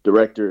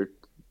 Director,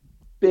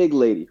 big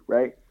lady,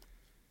 right?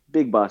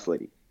 Big boss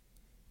lady.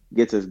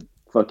 Gets his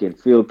fucking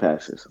field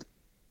passes.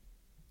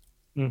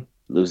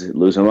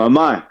 Losing my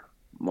mind.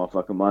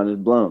 Motherfucking mind is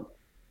blown.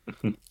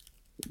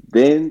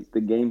 Then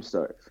the game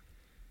starts.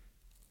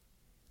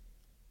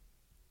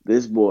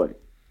 This boy.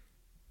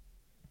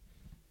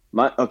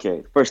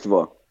 First of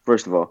all,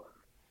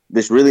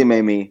 this really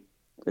made me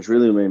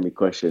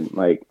question,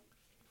 like,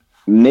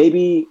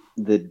 maybe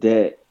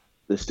the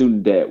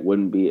student debt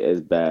wouldn't be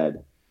as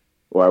bad,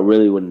 or I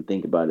really wouldn't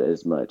think about it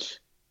as much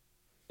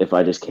if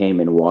I just came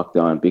and walked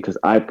on, because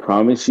I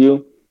promise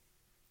you,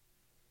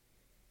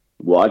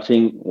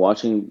 watching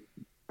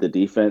the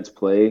defense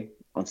play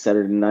on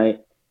Saturday night,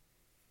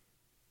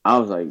 I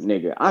was like,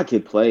 nigga, I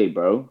could play,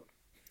 bro.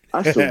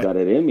 I still got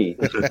it in me.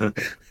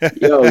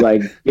 Yo,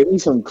 like, give me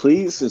some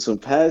cleats and some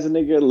pads,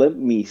 nigga. Let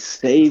me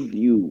save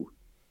you.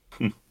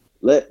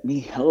 Let me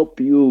help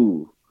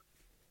you.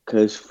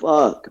 Cause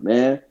fuck,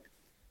 man.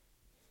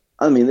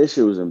 I mean, this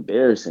shit was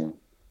embarrassing.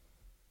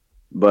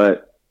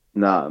 But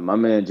nah, my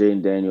man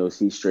Jaden Daniels,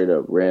 he straight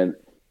up ran.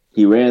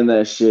 He ran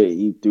that shit.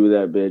 He threw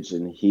that bitch,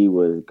 and he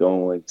was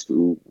going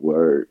to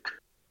work.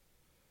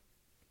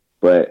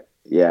 But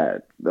yeah,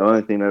 the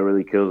only thing that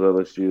really kills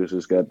LSU is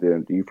just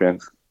goddamn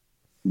defense.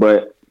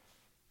 But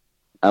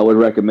I would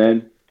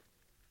recommend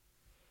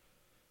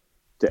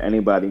to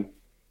anybody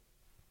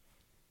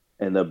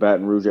in the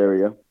Baton Rouge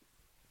area,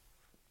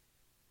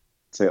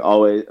 say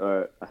always,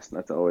 or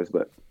not to always,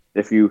 but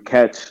if you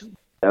catch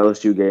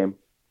LSU game,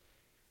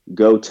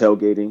 go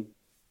tailgating.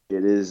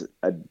 It is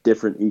a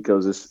different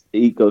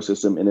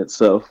ecosystem in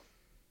itself.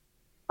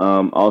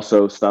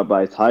 Also, stop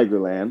by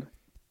Tigerland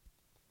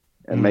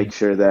and make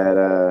sure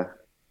that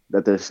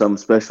there's something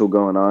special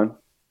going on.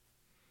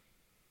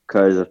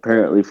 Because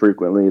apparently,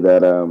 frequently,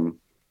 that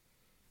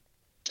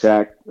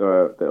Shaq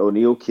or the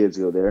O'Neal kids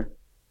go there.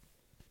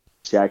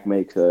 Shaq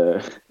makes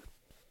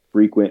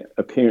frequent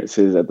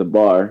appearances at the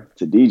bar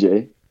to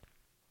DJ.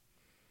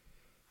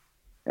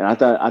 And I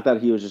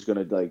thought he was just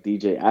gonna like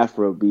DJ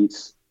Afro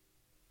beats.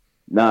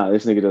 Nah,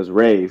 this nigga does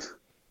rave.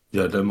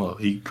 Yeah, that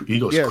he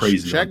goes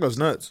crazy. Shaq goes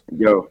nuts.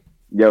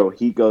 Yo,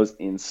 he goes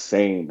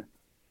insane.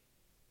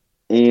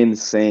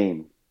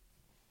 Insane.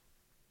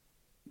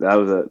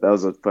 That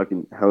was a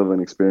fucking hell of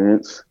an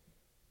experience.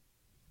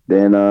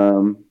 Then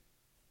oh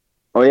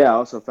yeah, I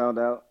also found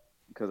out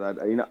because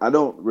I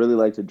don't really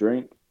like to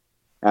drink.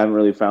 I haven't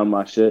really found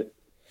my shit.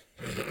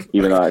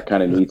 Even though I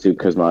kind of need to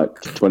because my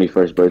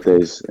 21st birthday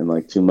is in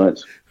like 2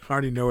 months. I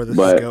already know where this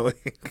is going.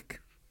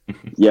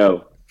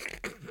 yo,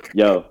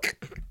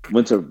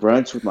 went to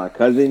brunch with my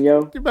cousin,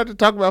 yo. You're about to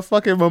talk about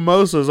fucking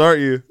mimosas, aren't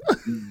you?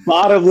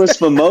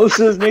 Bottomless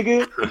mimosas,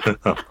 nigga.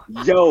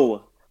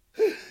 Yo,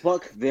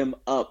 fuck them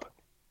up.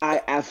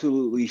 I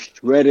absolutely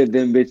shredded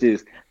them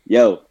bitches.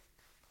 Yo,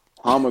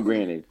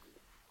 pomegranate,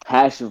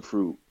 passion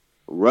fruit,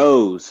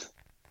 rose.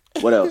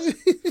 What else?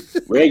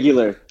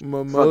 Regular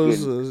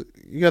mimosas.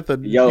 You got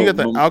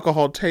the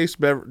alcohol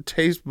taste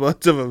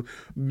buds of a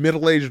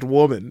middle-aged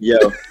woman.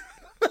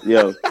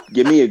 Yo,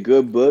 give me a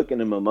good book and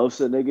a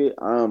mimosa, nigga.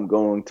 I'm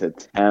going to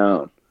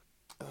town.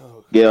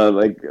 Oh, yeah,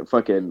 like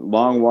fucking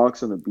long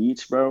walks on the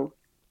beach, bro.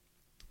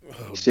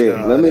 Oh, shit,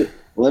 God.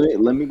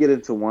 Let me get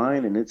into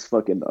wine and it's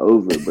fucking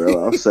over,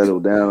 bro. I'll settle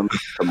down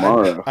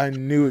tomorrow. I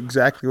knew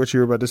exactly what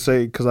you were about to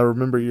say because I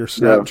remember your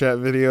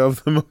Snapchat video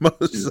of the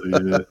mimosa.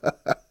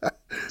 Yeah.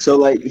 So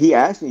like he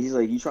asked me, he's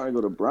like, "You trying to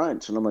go to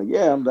brunch?" And I'm like,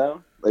 "Yeah, I'm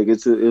down." Like it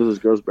was his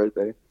girl's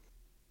birthday,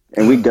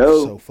 and we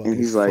go, and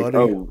he's like,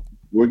 "Oh,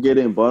 we're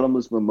getting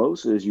bottomless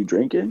mimosas. You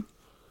drinking?"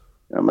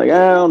 And I'm like,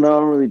 "I don't know. I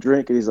don't really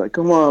drink." And he's like,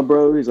 "Come on,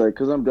 bro." He's like,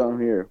 "Cause I'm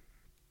down here."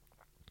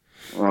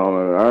 Oh,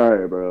 all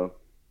right, bro.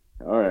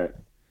 All right.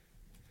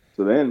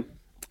 So then,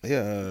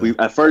 we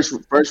at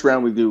first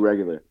round we do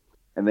regular,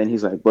 and then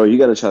he's like, "Bro, you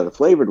got to try the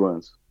flavored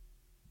ones."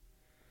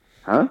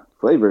 Huh?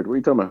 Flavored? What are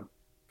you talking about?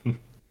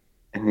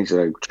 And he's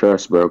like,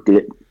 "Trust, bro.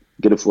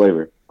 Get a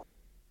flavor."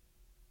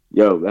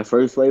 Yo, that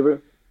first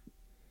flavor,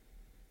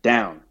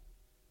 down,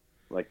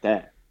 like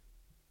that.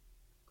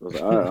 I was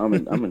like, all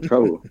right, I'm in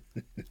trouble.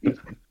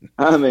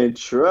 I'm in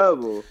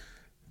trouble.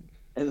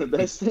 And the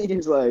best thing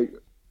is like,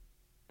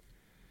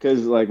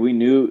 because like we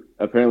knew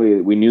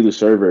the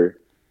server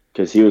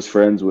because he was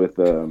friends with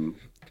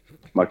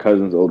my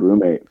cousin's old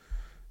roommate.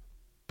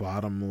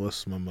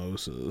 Bottomless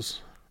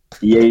mimosas.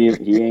 He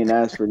ain't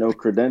asked for no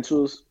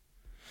credentials.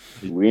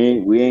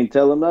 We ain't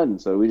tell him nothing.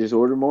 So we just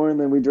ordered more and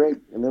then we drank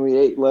and then we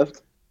ate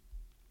left.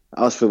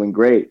 I was feeling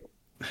great.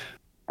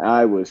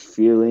 I was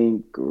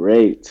feeling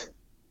great.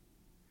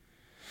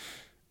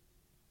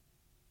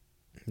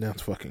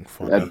 That's fucking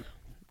funny.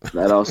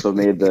 That also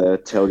made the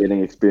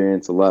tailgating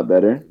experience a lot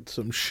better.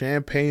 Some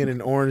champagne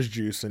and orange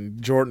juice,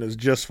 and Jordan is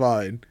just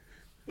fine.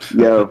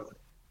 Yo,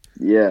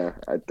 yeah,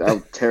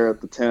 I'll tear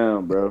up the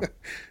town, bro.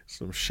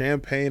 Some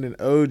champagne and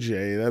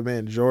OJ. That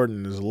man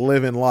Jordan is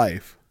living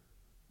life.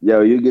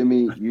 Yo, you give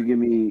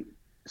me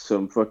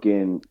some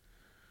fucking,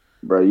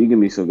 bro. You give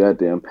me some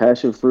goddamn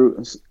passion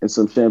fruit and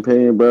some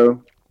champagne,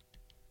 bro.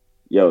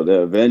 Yo,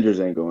 the Avengers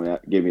ain't going to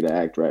give me the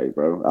act right,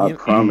 bro. I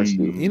promise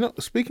you. You know,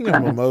 speaking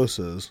of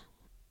mimosas,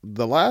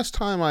 the last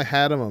time I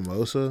had a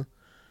mimosa,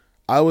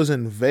 I was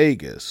in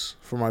Vegas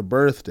for my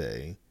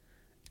birthday,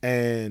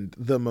 and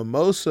the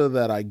mimosa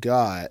that I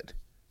got,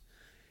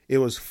 it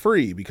was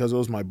free because it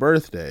was my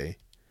birthday,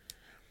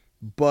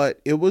 but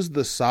it was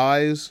the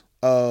size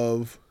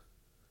of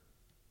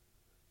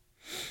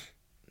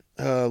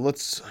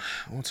what's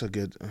a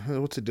good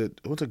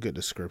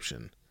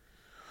description?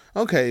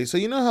 Okay, so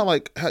you know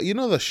how you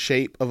know the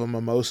shape of a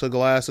mimosa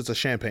glass? It's a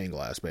champagne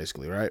glass,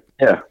 basically, right?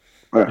 Yeah.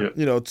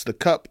 You know, it's the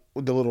cup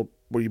with the little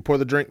where you pour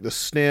the drink, the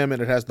stem,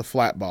 and it has the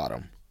flat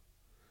bottom,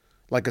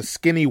 like a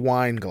skinny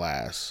wine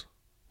glass,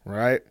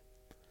 right?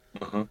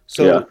 Uh-huh.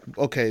 So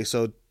okay,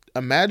 so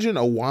imagine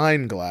a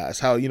wine glass.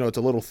 How it's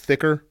a little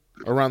thicker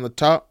around the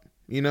top,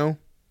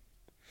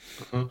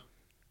 Uh-huh.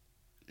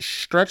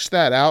 Stretch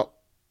that out.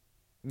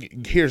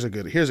 Here's a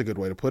good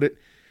way to put it.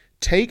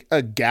 Take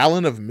a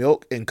gallon of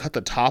milk and cut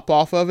the top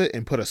off of it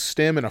and put a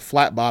stem and a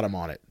flat bottom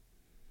on it.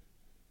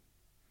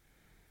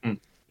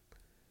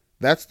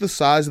 That's the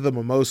size of the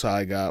mimosa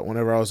I got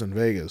whenever I was in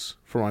Vegas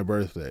for my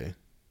birthday.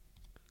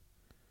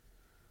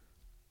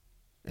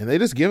 And they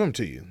just give them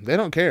to you. They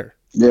don't care.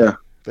 Yeah.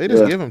 They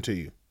just give them to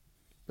you.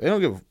 They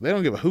don't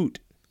give a hoot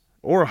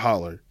or a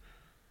holler.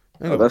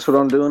 Oh, that's what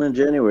I'm doing in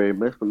January.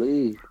 Best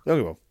believe. They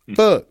don't give a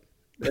fuck.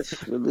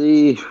 Best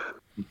believe.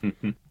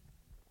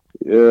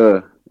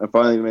 Yeah. I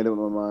finally made up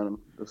my mind.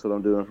 That's what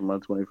I'm doing for my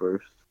 21st.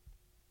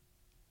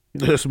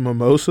 There's some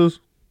mimosas.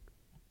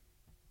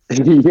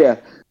 Yeah.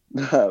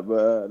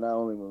 But not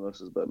only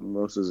mimosas, but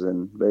mimosas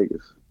in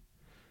Vegas.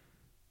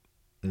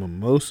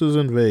 Mimosas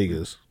in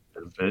Vegas.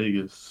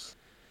 Vegas.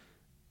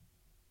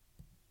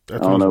 I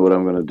don't know what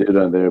I'm going to do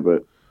down there,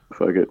 but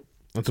fuck it.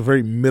 That's a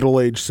very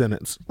middle-aged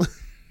sentence.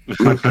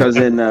 My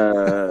cousin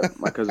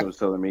was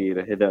telling me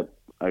to hit up.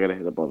 I got to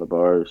hit up all the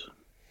bars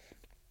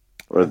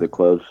or the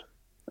clubs.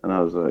 And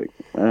I was like,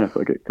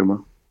 fuck it. Come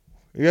on.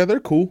 Yeah, they're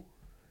cool.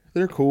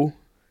 They're cool.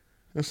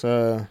 It's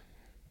yeah,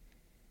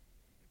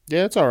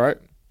 it's all right.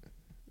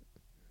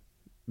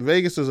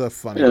 Vegas is a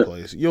funny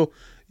place.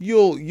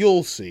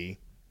 You'll see.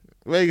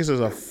 Vegas is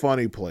a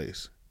funny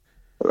place.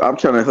 I'm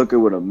trying to hook it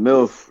with a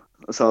MILF.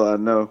 That's all I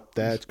know.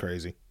 That's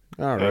crazy.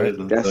 All right.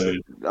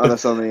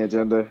 That's on the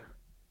agenda.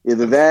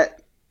 Either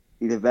that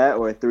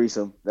or a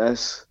threesome.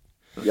 Those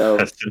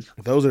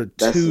are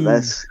two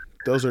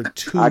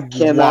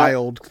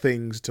wild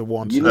things to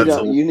want. You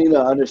need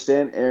to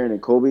understand, Aaron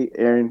and Kolby.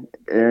 Aaron,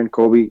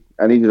 Kolby.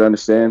 I need you to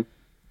understand.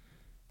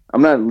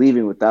 I'm not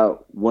leaving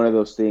without one of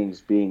those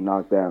things being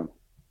knocked down.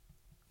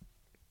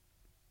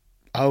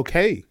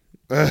 Okay.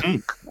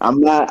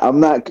 I'm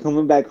not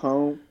coming back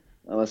home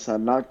unless I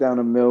knock down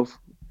a MILF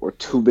or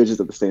two bitches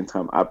at the same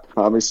time. I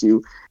promise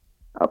you.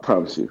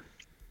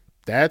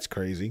 That's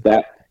crazy.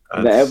 The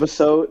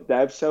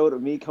episode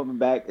of me coming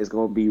back is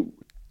gonna be.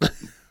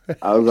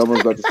 I was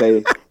almost about to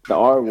say the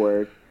R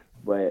word,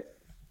 but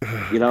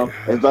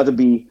it's about to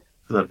be.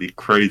 That'd be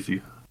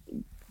crazy.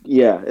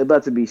 Yeah, it's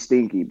about to be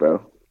stinky,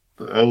 bro.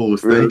 Oh,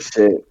 real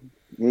shit.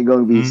 It's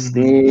gonna be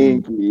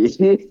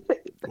stinky.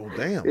 Well,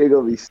 damn. It's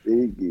gonna be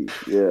stinky.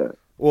 Yeah.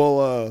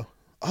 Well,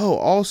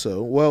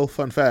 also,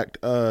 fun fact.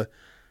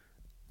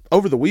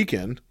 Over the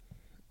weekend,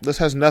 this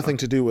has nothing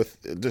to do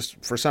with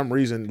just for some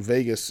reason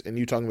Vegas, and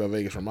you talking about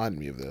Vegas reminded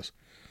me of this.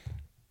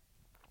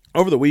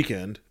 Over the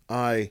weekend,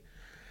 we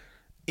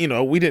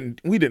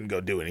didn't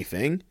go do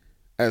anything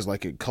as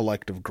like a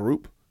collective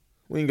group.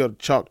 We didn't go to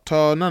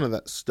Choctaw, none of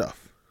that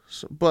stuff.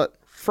 But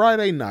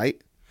Friday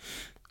night,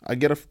 I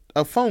get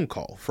a phone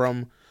call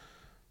from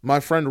my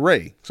friend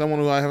Ray, someone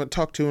who I haven't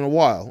talked to in a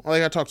while.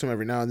 Like I talk to him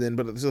every now and then,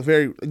 but it's a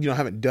very, I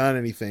haven't done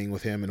anything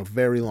with him in a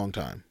very long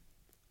time.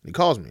 He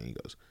calls me and he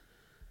goes,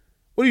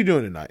 "What are you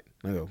doing tonight?"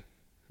 And I go,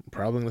 "I'm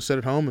probably going to sit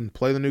at home and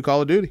play the new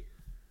Call of Duty."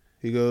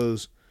 He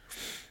goes,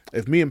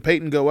 "If me and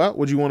Peyton go out,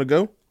 would you want to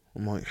go?"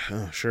 I'm like,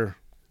 "Sure.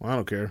 Well, I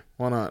don't care.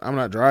 Why not? I'm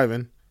not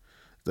driving.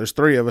 There's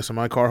 3 of us and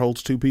my car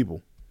holds 2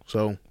 people.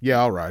 So, yeah,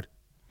 I'll ride."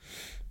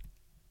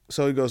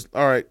 So he goes,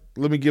 "All right,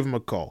 let me give him a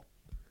call."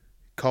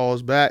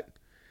 Calls back.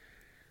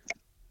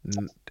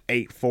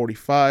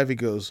 8:45. He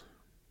goes,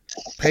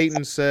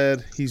 "Peyton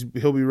said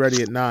he'll be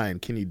ready at 9.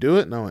 Can you do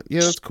it?" And I went,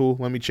 "Yeah, that's cool.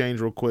 Let me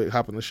change real quick.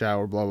 Hop in the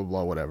shower. Blah blah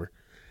blah. Whatever."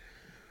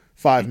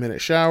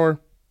 5-minute shower.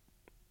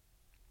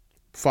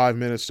 5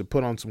 minutes to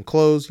put on some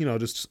clothes.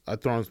 Just I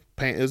throw on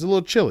pants. It was a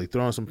little chilly.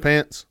 Throw on some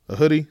pants, a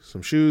hoodie,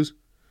 some shoes.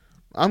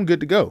 I'm good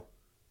to go.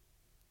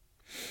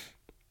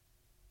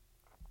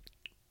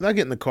 Then I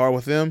get in the car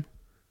with them,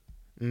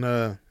 and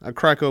I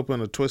crack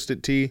open a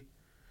Twisted Tea.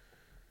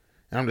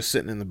 And I'm just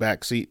sitting in the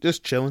back seat,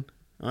 just chilling.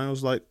 And I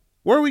was like,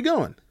 "Where are we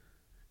going?"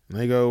 And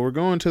they go, "We're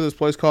going to this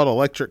place called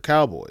Electric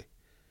Cowboy."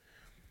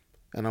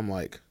 And I'm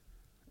like,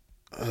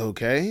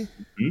 "Okay,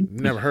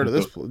 never heard of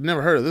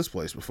this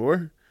place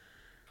before."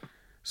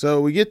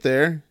 So we get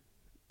there,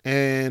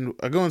 and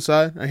I go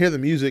inside. I hear the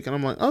music, and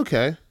I'm like,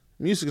 "Okay,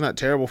 music's not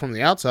terrible from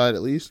the outside,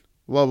 at least."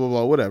 Blah blah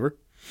blah, whatever.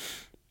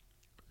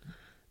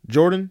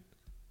 Jordan,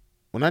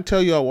 when I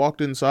tell you I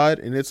walked inside,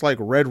 and it's like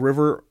Red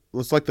River.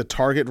 It's like the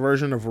Target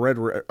version of Red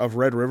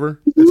River.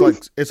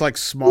 It's like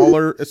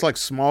smaller. It's like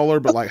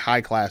smaller, but like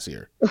high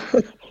classier.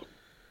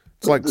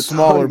 It's like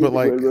smaller, but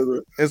like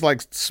it's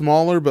like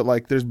smaller, but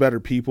like there's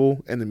better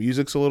people and the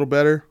music's a little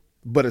better,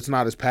 but it's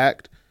not as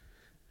packed.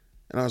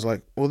 And I was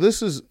like, "Well,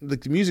 this is the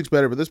music's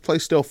better, but this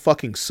place still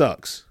fucking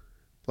sucks.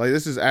 Like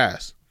this is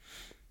ass."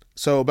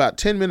 So about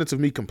 10 minutes of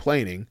me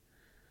complaining,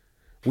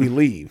 we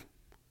leave.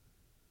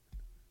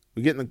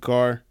 We get in the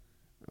car.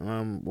 And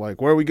I'm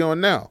like, "Where are we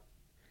going now?"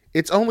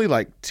 It's only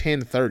like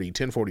 10:30,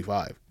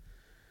 10:45.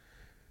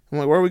 I'm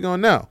like, "Where are we going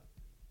now?"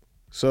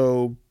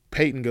 So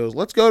Peyton goes,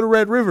 "Let's go to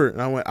Red River."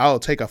 And I went, "I'll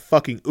take a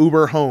fucking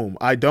Uber home.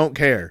 I don't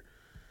care.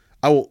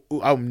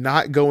 I'm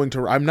not going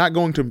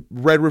to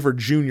Red River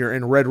Junior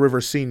and Red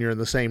River Senior in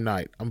the same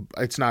night.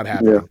 It's not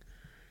happening."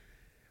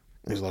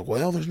 Yeah. He's like,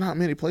 "Well, there's not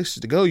many places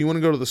to go. You want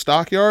to go to the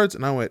stockyards?"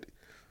 And I went,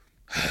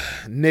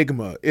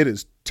 "Nigma, it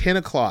is 10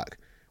 o'clock.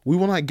 We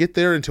will not get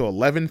there until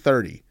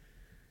 11:30.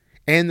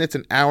 And it's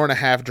an hour and a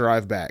half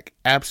drive back.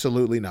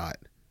 Absolutely not."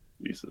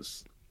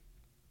 Jesus.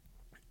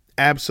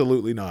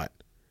 Absolutely not.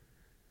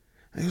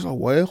 And he's like,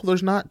 well,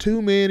 there's not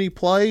too many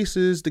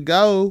places to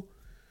go.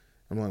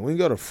 I'm like, we can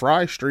go to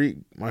Fry Street.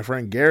 My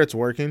friend Garrett's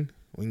working.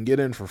 We can get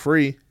in for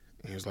free.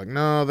 He was like,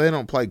 no, they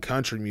don't play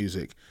country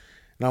music.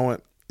 And I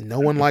went, no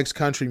one likes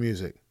country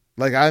music.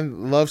 Like, I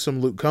love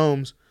some Luke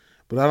Combs,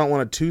 but I don't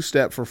want a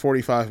two-step for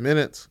 45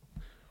 minutes.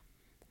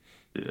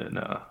 Yeah,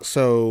 nah.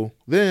 So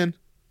then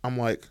I'm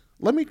like,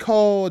 let me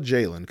call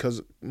Jalen,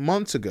 because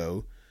months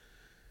ago,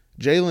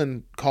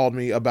 Jalen called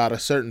me about a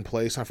certain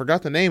place. I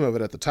forgot the name of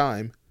it at the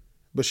time,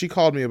 but she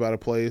called me about a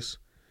place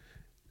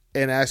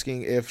and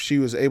asking if she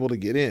was able to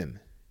get in.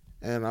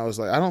 And I was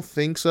like, I don't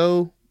think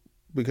so,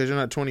 because you're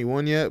not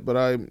 21 yet, but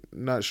I'm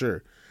not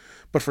sure.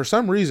 But for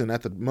some reason,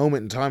 at the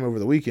moment in time over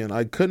the weekend,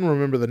 I couldn't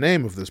remember the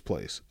name of this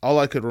place. All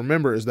I could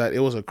remember is that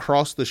it was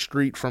across the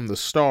street from the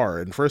Star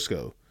in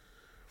Frisco.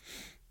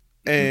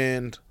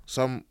 And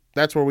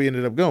that's where we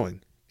ended up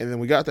going. And then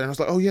we got there and I was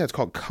like, oh yeah, it's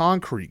called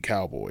Concrete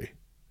Cowboy.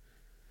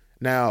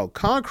 Now,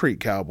 Concrete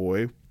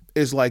Cowboy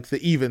is like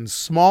the even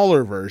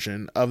smaller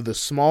version of the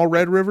Small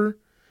Red River,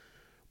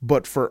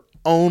 but for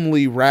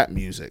only rap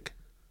music.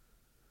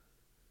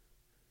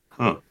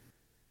 Huh.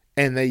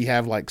 And they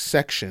have like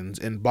sections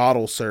and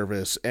bottle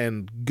service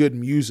and good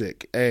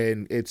music,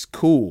 and it's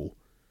cool,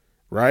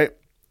 right?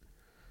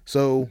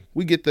 So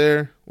we get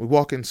there, we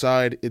walk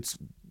inside, it's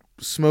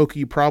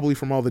smoky, probably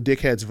from all the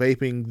dickheads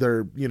vaping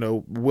their,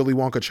 Willy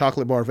Wonka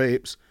chocolate bar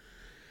vapes.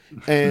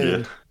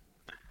 And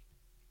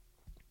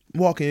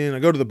walk in, I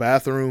go to the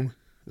bathroom,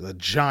 there's a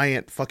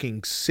giant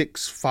fucking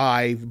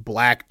 6'5"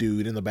 black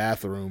dude in the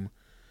bathroom,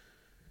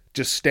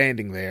 just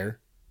standing there.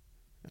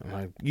 And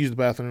I use the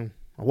bathroom,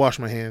 I wash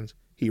my hands.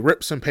 He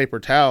rips some paper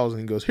towels and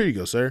he goes, here you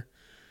go, sir.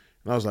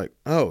 And I was like,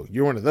 oh,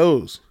 you're one of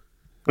those.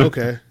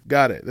 Okay,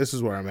 got it. This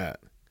is where I'm at.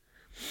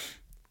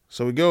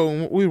 So we go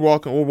and we're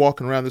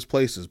walking around. This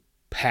place is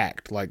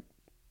packed, like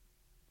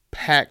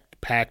packed,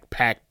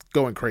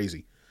 going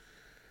crazy.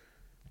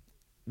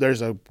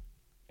 There's a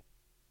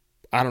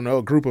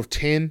group of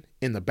 10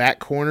 in the back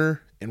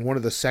corner in one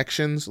of the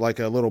sections, like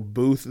a little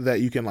booth that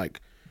you can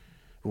like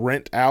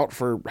rent out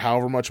for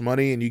however much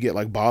money, and you get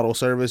like bottle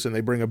service, and they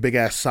bring a big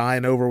ass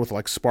sign over with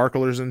like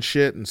sparklers and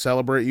shit and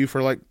celebrate you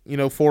for like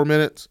 4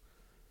 minutes.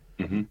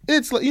 Mm-hmm.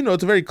 It's like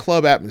it's a very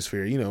club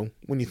atmosphere.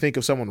 When you think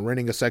of someone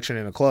renting a section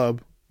in a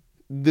club,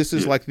 this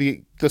is like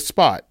the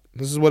spot.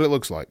 This is what it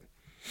looks like.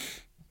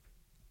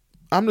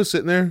 I'm just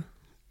sitting there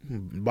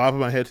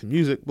bobbing my head to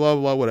music, blah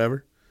blah blah,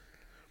 whatever.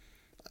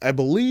 I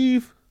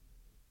believe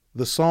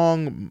the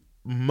song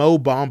Mo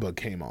Bamba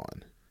came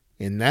on,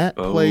 and that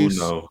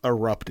place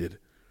erupted.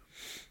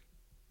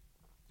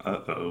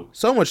 Uh-oh.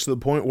 So much to the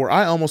point where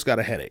I almost got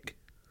a headache.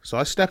 So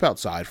I step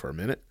outside for a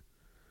minute.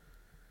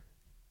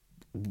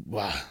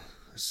 Wow.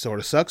 Sort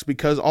of sucks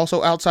because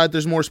also outside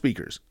there's more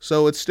speakers.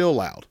 So it's still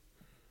loud.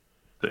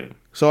 Dang.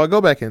 So I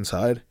go back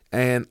inside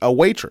and a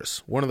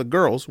waitress, one of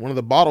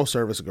the bottle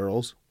service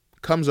girls,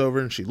 comes over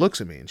and she looks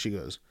at me and she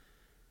goes,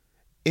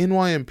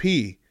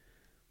 NYMP,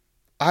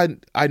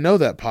 I know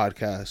that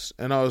podcast.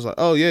 And I was like,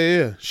 oh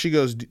yeah. She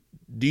goes,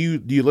 do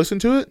you listen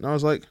to it? And I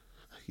was like,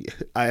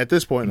 at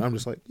this point, I'm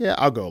just like, yeah,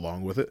 I'll go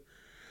along with it.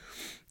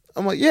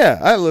 I'm like, yeah,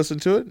 I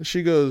listened to it. And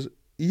she goes,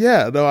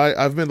 yeah, no,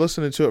 I've been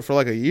listening to it for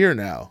like a year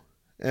now.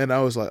 And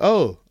I was like,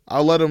 oh,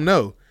 I'll let him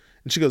know.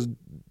 And she goes,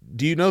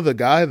 do you know the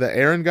guy, the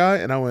Aaron guy?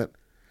 And I went,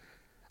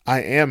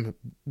 I am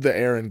the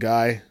Aaron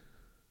guy.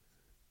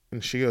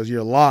 And she goes,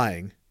 you're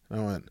lying. And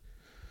I went,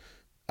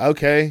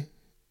 okay,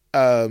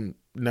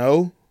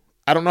 no,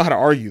 I don't know how to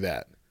argue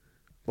that.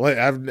 Well,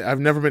 I've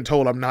never been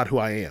told I'm not who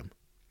I am.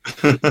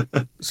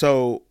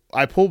 So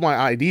I pulled my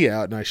ID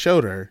out and I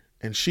showed her,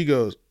 and she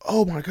goes,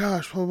 oh my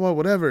gosh, blah, blah,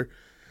 whatever.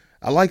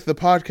 I like the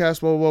podcast,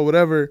 blah, blah,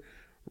 whatever.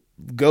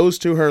 Goes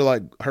to her,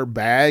 like, her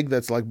bag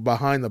that's like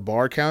behind the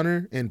bar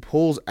counter and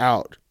pulls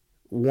out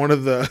one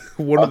of the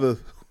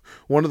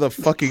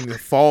fucking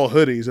fall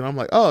hoodies. And I'm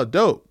like, oh,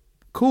 dope.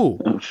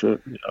 Cool. Oh, shit.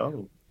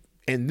 Oh.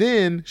 And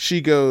then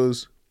she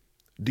goes,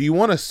 do you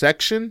want a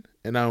section?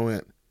 And I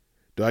went,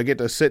 do I get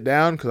to sit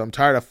down? Because I'm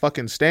tired of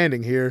fucking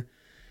standing here.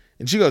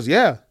 And she goes,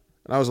 yeah.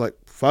 And I was like,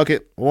 fuck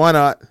it. Why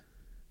not?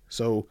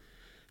 So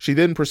she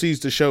then proceeds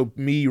to show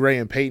me, Ray,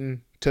 and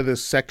Peyton to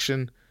this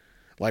section,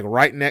 like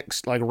right in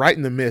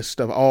the midst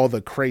of all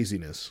the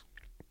craziness.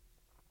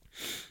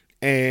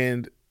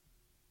 And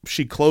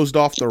she closed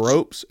off the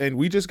ropes, and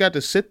we just got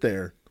to sit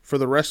there for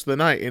the rest of the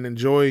night and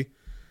enjoy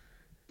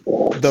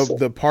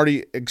the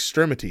party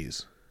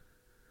extremities.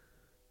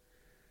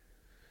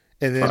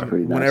 And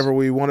then whenever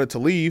we wanted to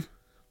leave,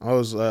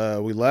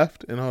 we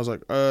left, and I was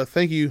like,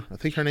 thank you. I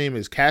think her name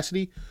is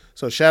Cassidy.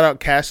 So shout out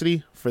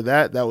Cassidy for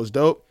that. That was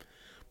dope.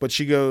 But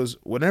she goes,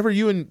 whenever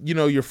you and,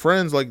 your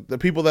friends, like the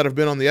people that have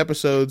been on the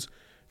episodes,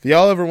 if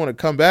y'all ever want to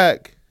come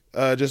back,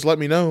 just let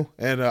me know.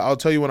 And I'll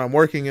tell you when I'm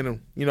working,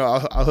 and,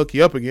 I'll hook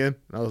you up again.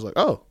 And I was like,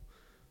 oh,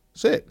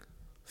 sick.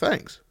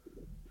 Thanks.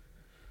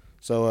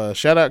 So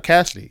shout out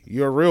Cassidy.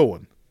 You're a real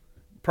one.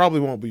 Probably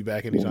won't be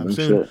back anytime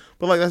soon. Shit.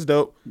 But that's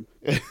dope.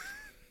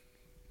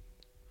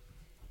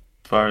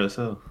 Fire as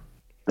hell.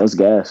 That's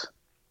gas.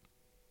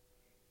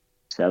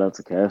 Shout out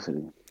to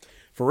Cassidy.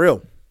 For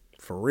real.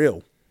 For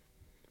real.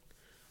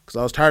 Because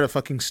I was tired of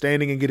fucking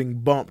standing and getting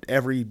bumped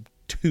every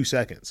 2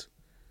 seconds.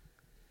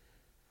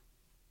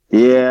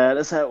 Yeah,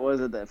 that's how it was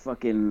at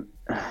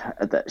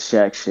that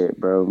Shack shit,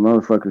 bro.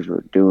 Motherfuckers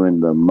were doing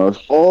the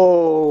most.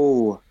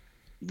 Oh,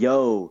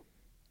 yo.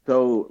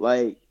 So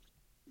like,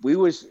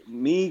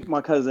 me,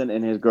 my cousin,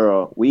 and his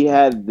girl. We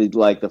had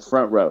the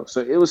front row,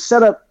 so it was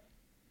set up.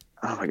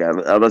 Oh my god, I'm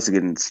about to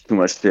get into too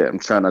much shit. I'm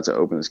trying not to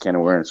open this can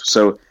of worms.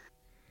 So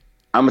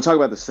I'm gonna talk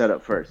about the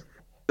setup first.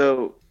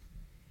 So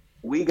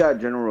we got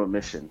general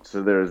admission.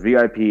 So there's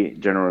VIP,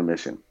 general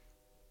admission.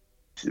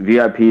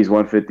 VIP is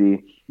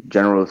 150,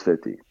 general is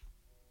 50.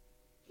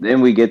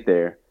 Then we get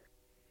there.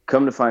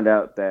 Come to find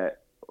out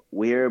that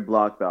we're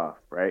blocked off,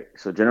 right?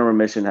 So general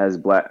admission has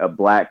a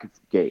black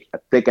gate, a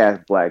thick ass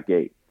black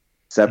gate,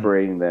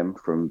 separating them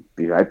from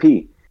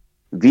VIP.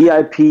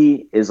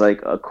 VIP is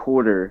like a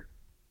quarter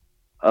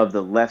of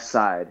the left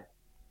side,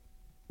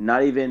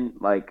 not even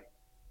like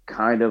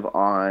kind of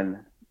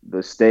on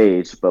the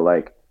stage, but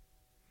like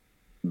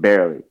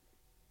barely.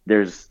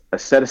 There's a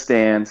set of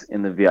stands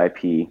in the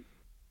VIP,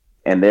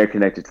 and they're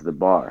connected to the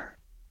bar.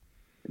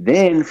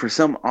 Then, for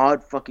some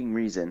odd fucking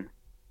reason,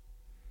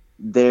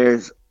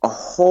 there's a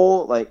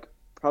whole, like,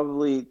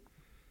 probably,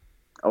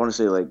 I want to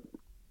say, like,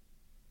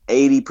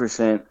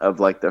 80% of,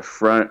 like, the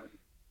front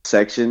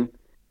section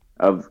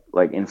of,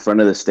 like, in front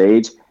of the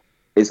stage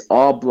is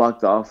all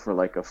blocked off for,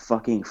 like, a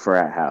fucking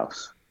frat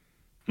house.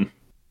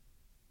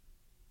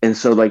 And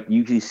so, like,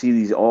 you can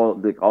see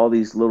all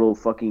these little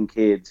fucking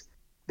kids,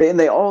 and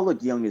they all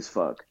look young as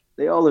fuck.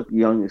 They all look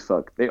young as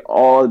fuck. They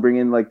all bring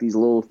in, like, these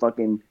little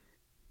fucking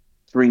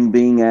string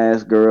bean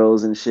ass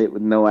girls and shit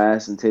with no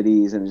ass and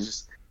titties, and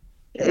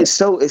it's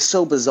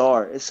so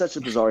bizarre. It's such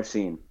a bizarre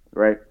scene,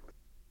 right?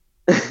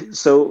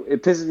 So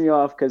it pisses me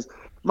off because,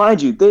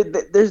 mind you,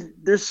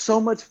 there's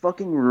so much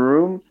fucking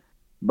room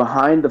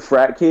behind the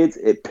frat kids.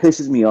 It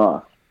pisses me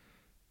off.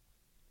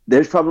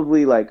 There's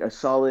probably like a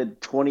solid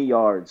 20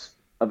 yards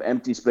of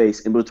empty space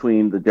in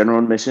between the general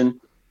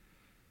admission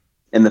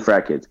and the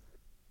frat kids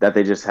that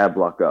they just have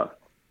blocked off.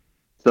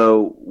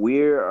 So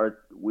we're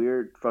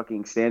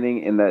fucking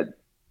standing in that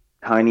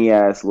tiny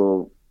ass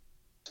little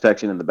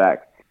section in the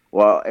back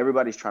while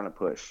everybody's trying to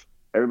push.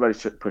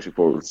 Everybody's pushing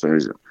forward for some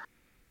reason.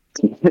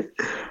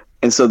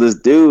 And so this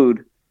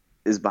dude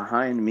is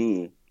behind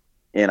me,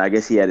 and I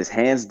guess he had his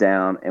hands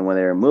down, and when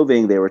they were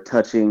moving, they were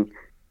touching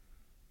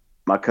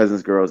my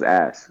cousin's girl's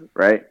ass,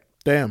 right?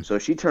 Damn. So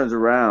she turns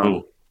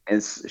around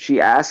and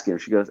she asks him,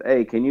 she goes,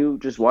 "Hey, can you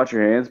just watch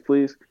your hands,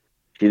 please?"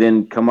 She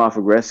didn't come off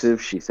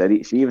aggressive. She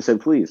even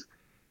said, "Please."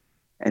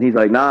 And he's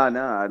like, nah,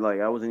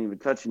 I wasn't even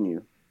touching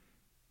you.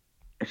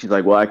 And she's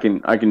like, "Well, I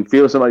can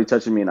feel somebody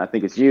touching me, and I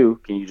think it's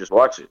you. Can you just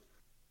watch it?"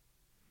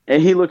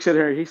 And he looks at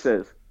her and he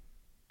says,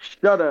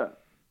 "Shut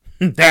up."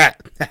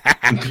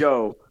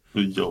 Yo,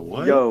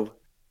 what? yo,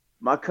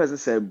 my cousin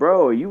said,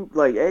 "Bro, you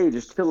like, hey,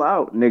 just chill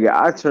out, nigga."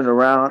 I turned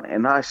around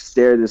and I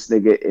stared this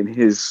nigga in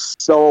his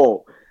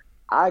soul.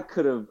 I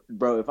could have,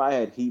 bro, if I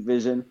had heat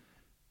vision,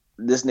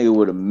 this nigga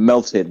would have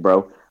melted,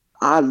 bro.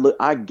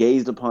 I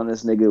gazed upon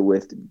this nigga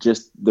with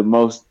just the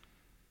most,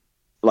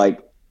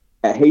 like,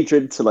 a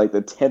hatred to like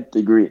the 10th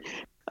degree.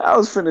 I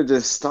was finna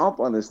just stomp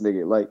on this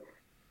nigga. Like,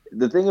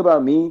 the thing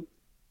about me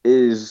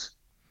is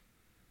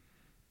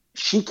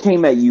she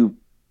came at you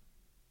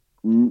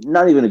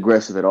not even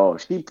aggressive at all.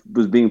 She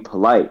was being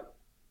polite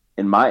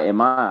in my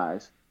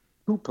eyes,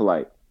 too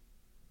polite.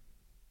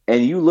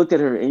 And you looked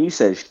at her and you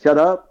said, "Shut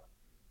up."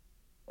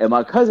 And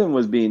my cousin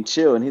was being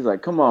chill, and he's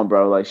like, "Come on,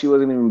 bro." Like, she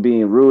wasn't even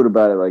being rude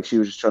about it. Like, she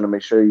was just trying to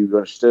make sure you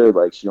understood.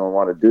 Like, she don't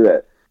want to do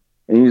that.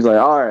 And he was like,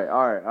 all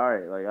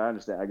right. Like, I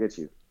understand. I get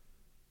you.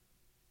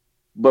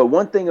 But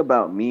one thing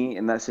about me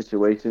in that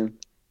situation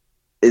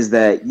is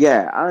that,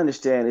 yeah, I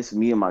understand it's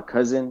me and my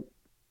cousin.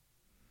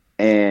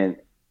 And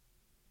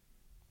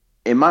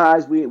in my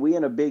eyes, we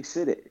in a big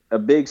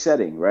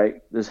setting,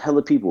 right? There's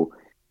hella people.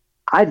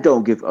 I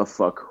don't give a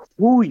fuck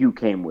who you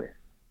came with.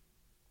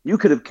 You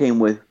could have came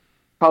with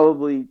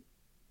probably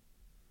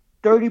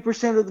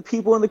 30% of the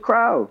people in the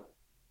crowd.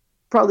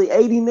 Probably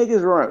 80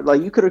 niggas around.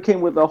 Like, you could have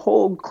came with a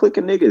whole clique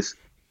of niggas.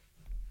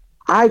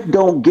 I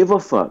don't give a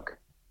fuck.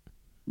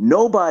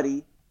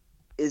 Nobody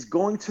is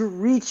going to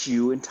reach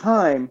you in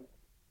time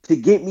to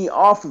get me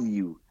off of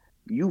you.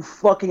 You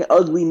fucking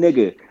ugly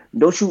nigga.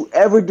 Don't you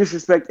ever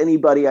disrespect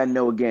anybody I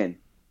know again.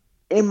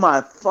 In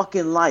my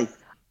fucking life,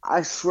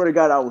 I swear to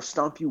God, I will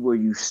stomp you where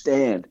you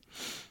stand.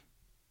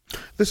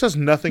 This has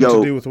nothing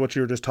to do with what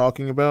you were just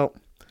talking about.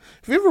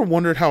 Have you ever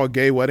wondered how a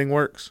gay wedding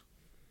works?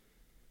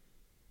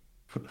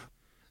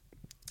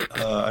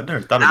 I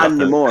never thought Not about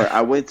that. anymore. I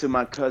went to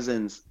my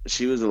cousin's.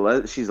 She's a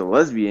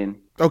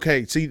lesbian.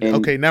 Okay,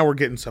 okay, now we're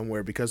getting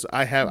somewhere because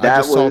I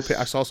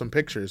saw some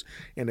pictures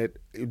and it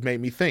made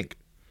me think.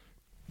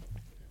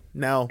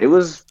 Now,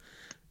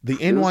 the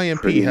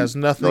NYMP has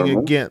nothing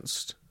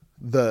against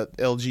the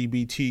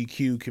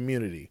LGBTQ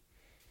community.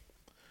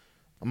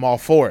 I'm all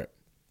for it.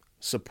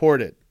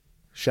 Support it.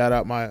 Shout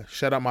out my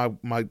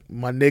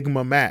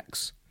Nigma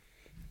Max.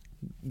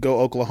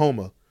 Go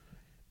Oklahoma.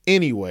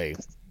 Anyway,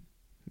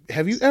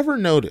 have you ever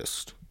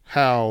noticed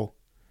how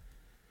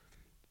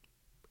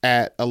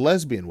at a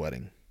lesbian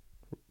wedding,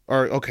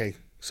 or okay,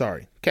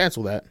 sorry,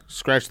 cancel that,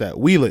 scratch that,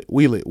 wheel it.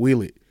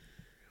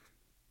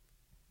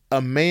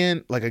 A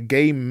man, like a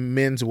gay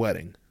men's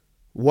wedding,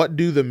 what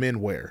do the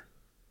men wear?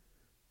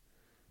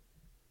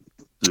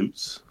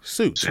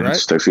 Suits, right?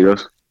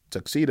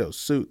 Tuxedos,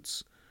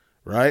 suits,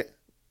 right?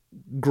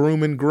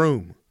 Groom and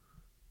groom.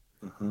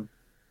 Mm-hmm.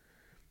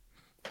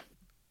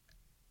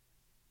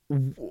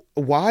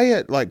 Why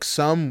at like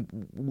some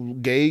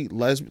gay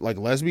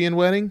lesbian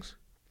weddings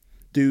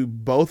do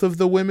both of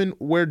the women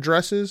wear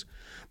dresses,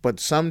 but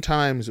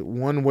sometimes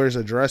one wears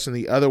a dress and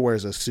the other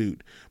wears a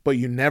suit, but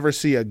you never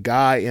see a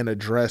guy in a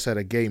dress at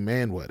a gay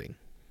man wedding?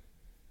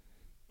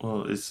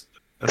 Well, because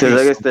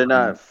I guess they're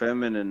not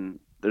feminine.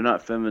 They're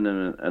not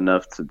feminine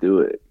enough to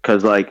do it.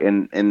 Because like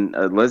in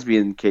a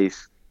lesbian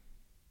case,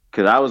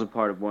 because I was a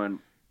part of one,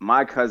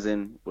 my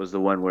cousin was the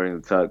one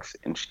wearing the tux,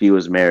 and she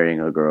was marrying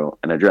a girl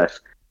in a dress.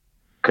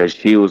 Because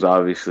she was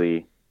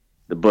obviously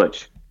the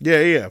butch.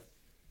 Yeah.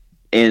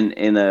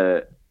 In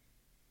a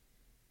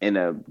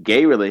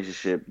gay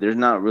relationship, there's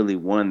not really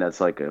one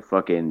that's like a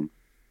fucking,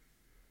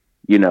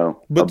 a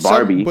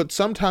Barbie. But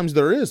sometimes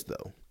there is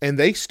though, and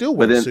they still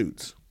wear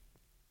suits.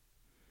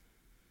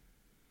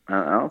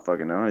 I don't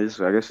fucking know. I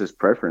guess it's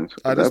preference.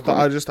 I was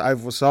scrolling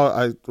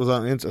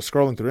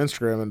through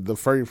Instagram, and the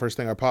very first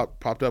thing I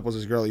popped up was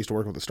this girl I used to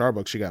work with at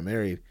Starbucks. She got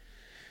married,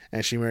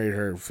 and she married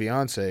her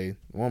fiance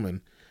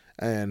woman.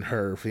 And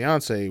her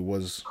fiance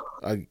was,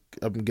 I'm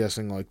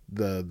guessing, like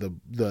the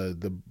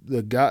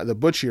guy, the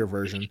butchier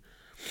version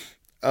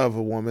of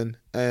a woman,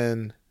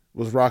 and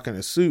was rocking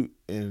a suit.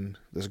 And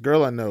this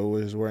girl I know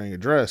was wearing a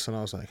dress, and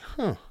I was like,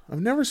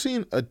 I've never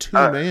seen a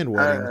 2-man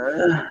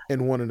wedding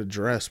and one in a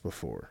dress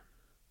before.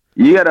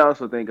 You got to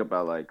also think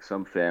about like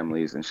some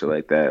families and shit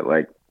like that.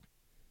 Like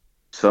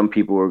some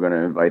people are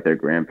gonna invite their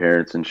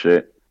grandparents and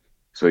shit.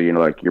 So,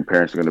 like, your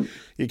parents are going to...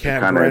 You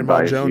can't have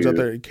Grandma Jones out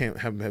there. You can't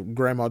have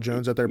Grandma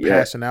Jones out there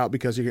passing out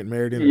because you're getting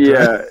married in a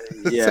dress.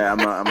 Yeah. I'm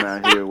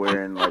out here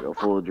wearing, like, a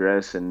full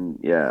dress and,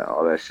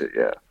 all that shit,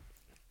 yeah.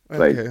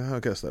 Okay, I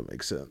guess that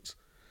makes sense.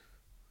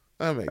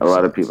 That makes sense. A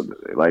lot of people,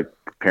 like,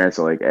 parents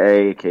are like,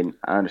 hey,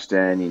 I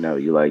understand,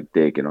 you like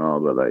dick and all,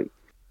 but, like,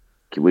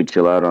 can we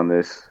chill out on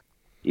this?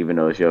 Even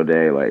though it's your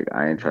day, like,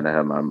 I ain't trying to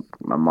have my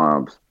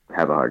mom's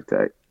have a heart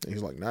attack.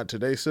 He's like, not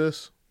today,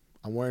 sis.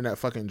 I'm wearing that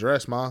fucking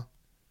dress, Ma.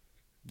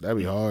 That'd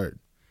be hard.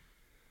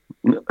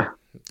 That'd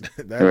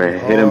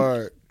be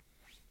hard.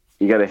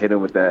 You gotta hit him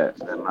with that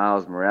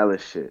Miles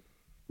Morales shit.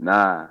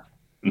 Nah.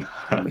 I'm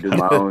gonna do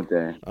my own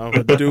thing. I'm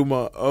gonna do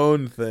my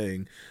own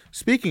thing.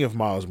 Speaking of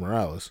Miles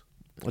Morales,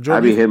 Jordan,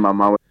 I be hitting my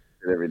mom with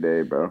it every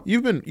day, bro.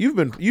 You've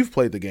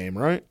played the game,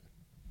 right?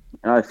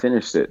 I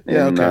finished it.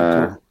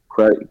 Cool.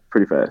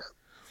 Pretty fast.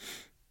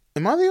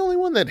 Am I the only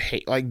one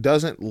that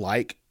doesn't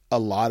like a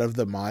lot of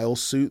the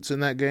Miles suits in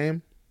that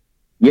game?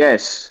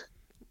 Yes.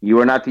 You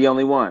are not the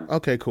only one.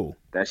 Okay, cool.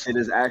 That shit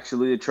is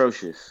actually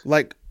atrocious.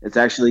 Like, it's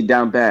actually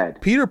down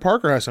bad. Peter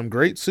Parker has some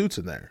great suits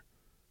in there.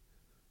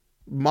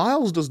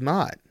 Miles does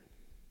not.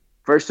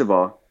 First of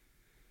all,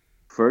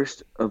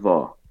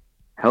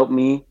 help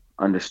me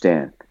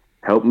understand.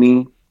 Help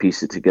me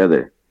piece it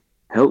together.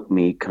 Help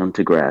me come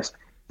to grasp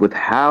with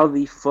how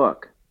the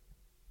fuck,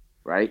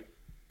 right?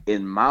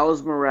 In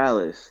Miles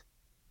Morales,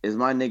 is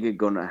my nigga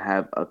gonna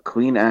have a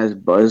clean ass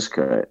buzz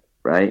cut,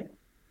 right?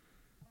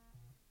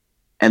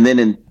 And then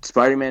in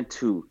Spider-Man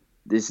 2,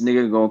 this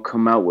nigga gonna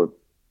come out with,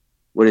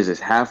 what is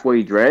this,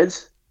 halfway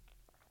dreads?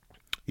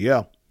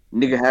 Yeah.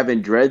 Nigga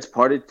having dreads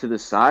parted to the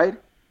side?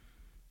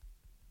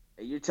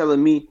 And you're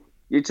telling me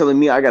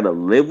I gotta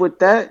live with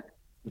that?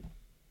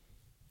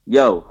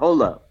 Yo,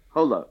 hold up.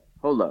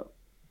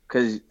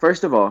 Because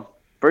first of all,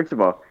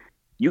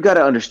 you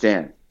gotta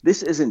understand,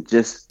 this isn't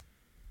just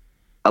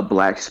a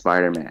black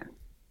Spider-Man.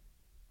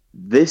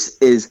 This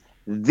is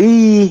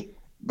the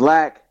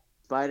black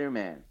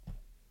Spider-Man.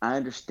 I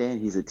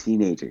understand he's a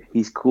teenager.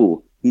 He's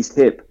cool. He's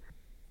hip.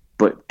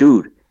 But,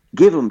 dude,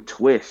 give him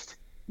twist.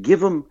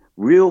 Give him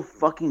real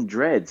fucking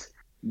dreads.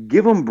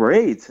 Give him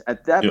braids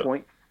at that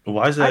point.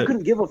 Why is that? I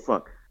couldn't give a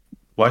fuck.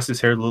 Why does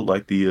his hair look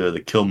like the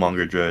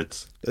Killmonger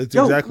dreads? That's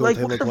exactly what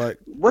they look like.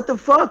 What the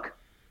fuck?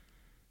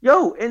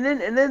 Yo, and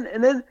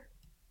then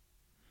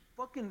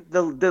fucking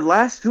the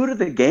last suit of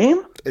the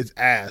game? It's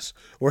ass.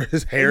 Where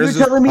his hair is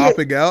just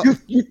popping out.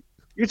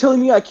 You're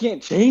telling me I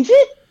can't change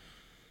it?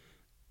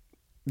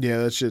 Yeah,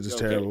 that shit is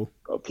terrible.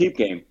 Oh, peep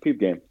game.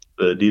 The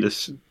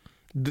Adidas.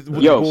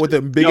 With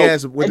them big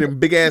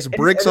ass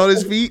bricks on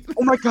his feet.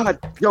 Oh my god,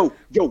 yo,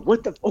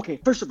 what the? Okay,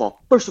 first of all,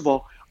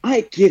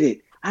 I get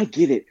it.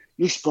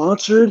 You're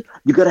sponsored.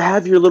 You gotta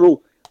have your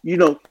little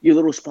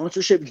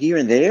sponsorship here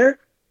and there.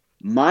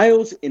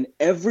 Miles, in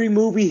every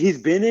movie he's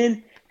been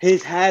in,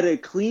 has had a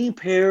clean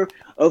pair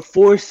of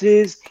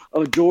Forces,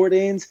 of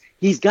Jordans.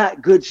 He's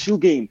got good shoe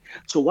game.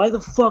 So why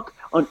the fuck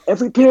on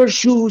every pair of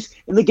shoes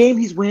in the game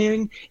he's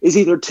wearing is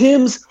either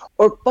Tim's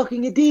or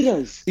fucking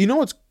Adidas? You know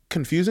what's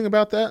confusing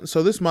about that?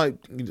 So this might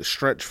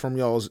stretch from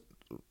y'all's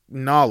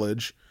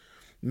knowledge,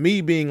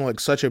 me being like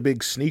such a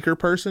big sneaker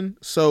person,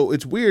 so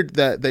it's weird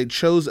that they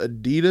chose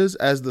Adidas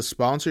as the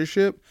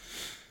sponsorship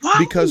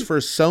because for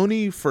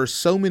Sony for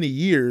so many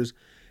years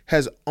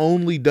has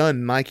only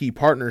done Nike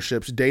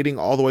partnerships dating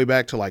all the way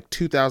back to like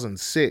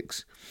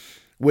 2006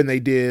 when they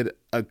did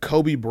a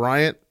Kobe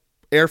Bryant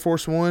Air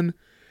Force One.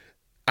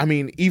 I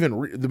mean,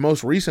 even the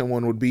most recent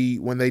one would be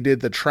when they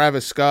did the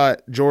Travis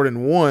Scott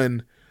Jordan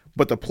 1,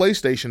 but the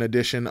PlayStation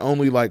edition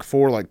only like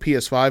for like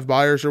PS5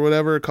 buyers or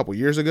whatever a couple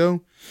years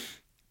ago.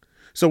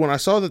 So when I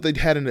saw that they'd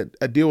had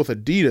a deal with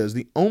Adidas,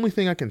 the only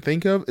thing I can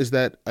think of is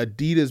that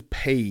Adidas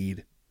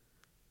paid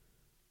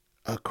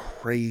a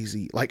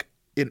crazy, like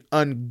an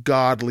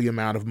ungodly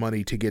amount of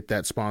money to get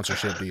that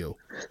sponsorship deal.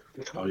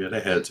 Oh yeah, they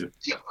had to.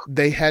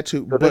 They had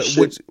to,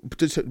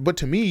 but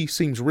to me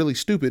seems really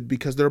stupid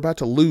because they're about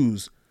to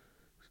lose.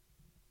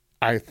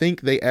 I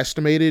think they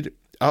estimated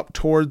up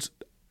towards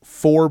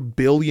 $4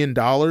 billion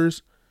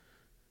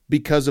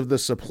because of the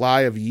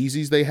supply of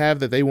Yeezys they have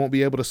that they won't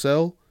be able to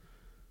sell.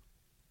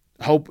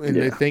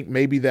 They think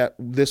maybe that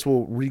this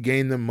will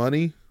regain them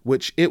money,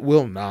 which it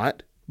will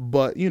not.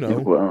 But when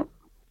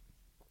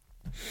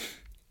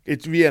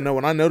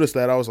I noticed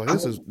that, I was like,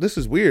 this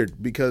is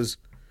weird because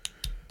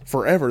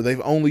forever they've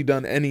only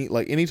done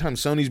anytime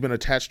Sony's been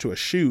attached to a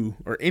shoe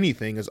or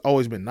anything has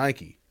always been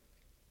Nike.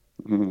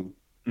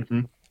 Mm-hmm.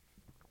 Mm-hmm.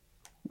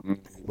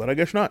 But I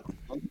guess not.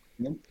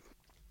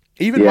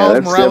 Even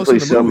Miles Morales in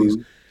the movies,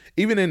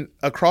 even in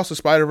Across the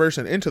Spider-Verse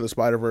and Into the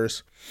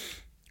Spider-Verse,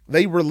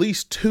 they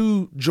released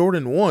 2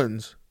 Jordan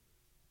 1s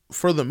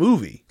for the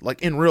movie, like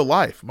in real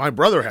life. My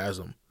brother has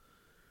them.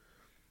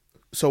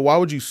 So why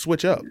would you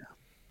switch up?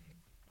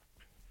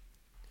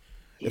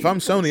 If I'm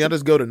Sony, I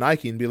just go to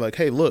Nike and be like,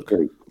 hey, look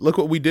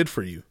what we did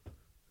for you.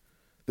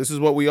 This is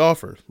what we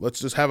offer. Let's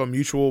just have a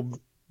mutual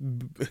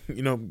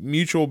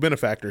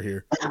benefactor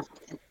here.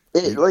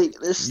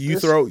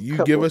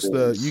 You give us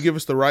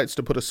the rights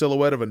to put a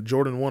silhouette of a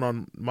Jordan 1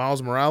 on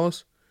Miles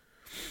Morales,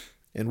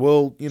 and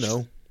we'll,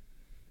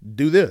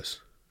 do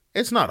this.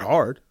 It's not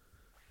hard.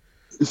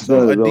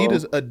 So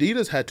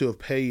Adidas had to have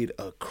paid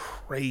a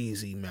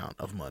crazy amount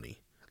of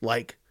money,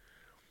 like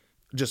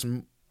just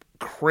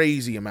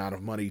crazy amount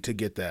of money to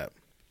get that.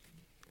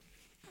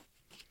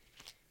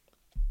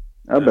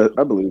 I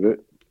believe it.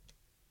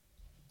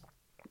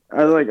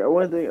 A lot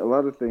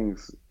of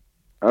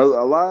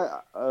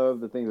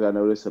the things I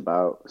noticed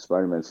about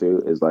Spider-Man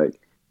 2 is like,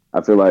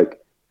 I feel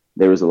like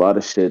there was a lot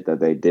of shit that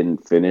they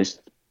didn't finish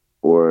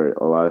or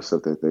a lot of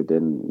stuff that they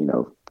didn't,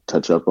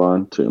 touch up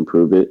on to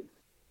improve it.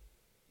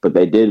 But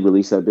they did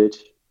release that bitch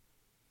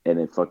and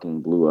it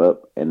fucking blew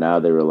up. And now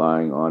they're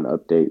relying on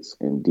updates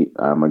and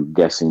I'm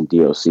guessing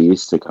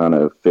DLCs to kind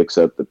of fix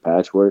up the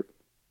patchwork.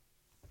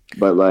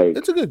 But like,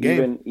 it's a good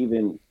game.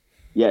 Even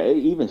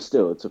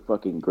still, it's a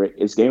fucking great.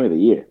 It's game of the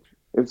year.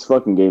 It's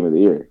fucking game of the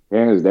year,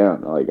 hands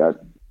down. Like I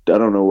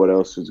don't know what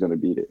else is gonna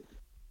beat it.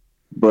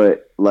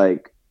 But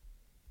like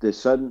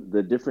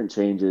the different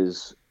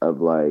changes of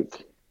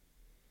like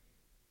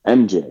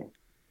MJ.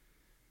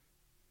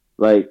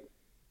 Like,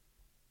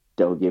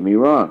 don't get me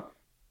wrong.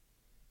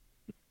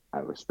 I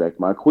respect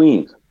my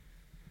queens.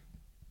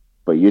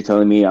 But you're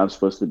telling me I'm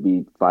supposed to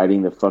be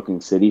fighting the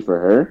fucking city for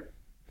her?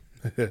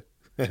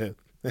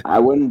 I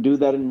wouldn't do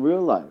that in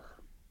real life.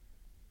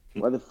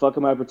 Why the fuck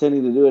am I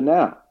pretending to do it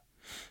now?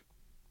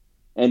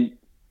 And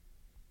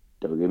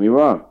don't get me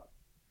wrong.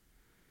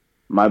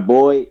 My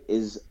boy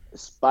is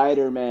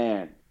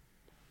Spider-Man.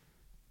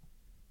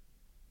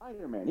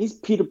 Spider-Man. He's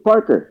Peter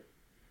Parker.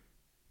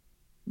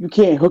 You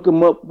can't hook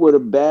him up with a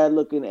bad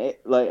looking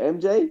like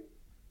MJ?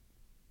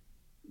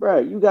 Bro,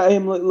 you got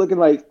him looking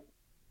like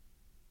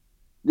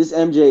this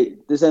MJ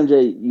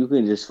you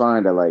can just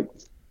find at like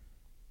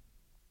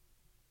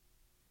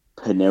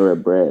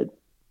Panera Bread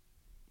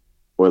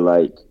or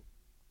like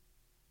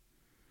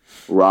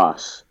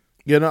Ross.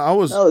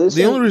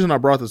 The only reason I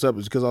brought this up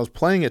is because I was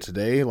playing it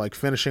today, like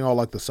finishing all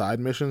like the side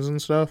missions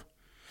and stuff.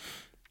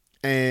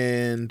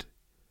 And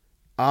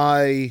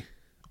I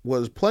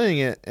was playing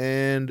it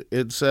and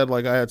it said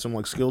like I had some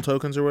like skill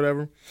tokens or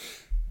whatever.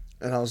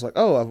 And I was like,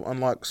 oh, I've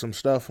unlocked some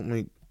stuff. Let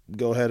me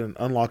go ahead and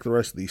unlock the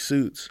rest of these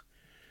suits.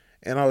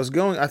 And I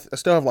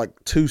still have like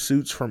 2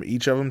 suits from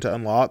each of them to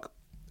unlock.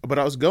 But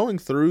I was going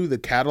through the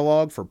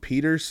catalog for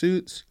Peter's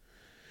suits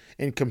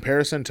in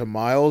comparison to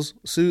Miles'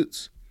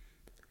 suits.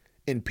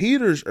 And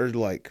Peter's are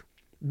like,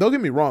 don't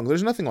get me wrong,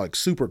 there's nothing like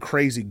super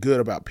crazy good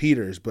about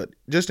Peter's, but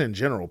just in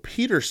general,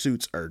 Peter's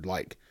suits are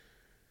like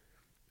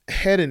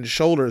head and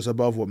shoulders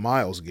above what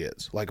Miles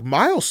gets. Like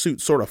Miles'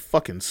 suits sort of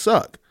fucking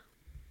suck.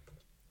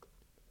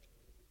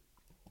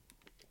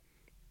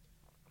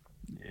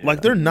 Yeah.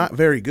 Like they're not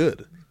very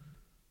good.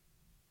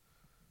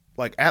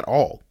 Like at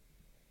all.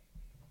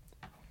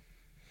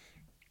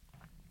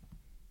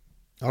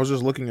 I was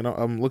just looking it up.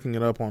 I'm looking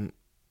it up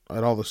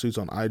at all the suits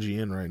on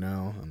IGN right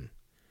now, and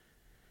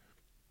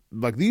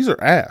like these are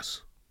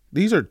ass.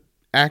 These are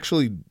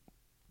actually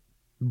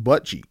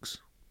butt cheeks.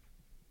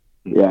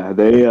 Yeah,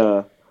 they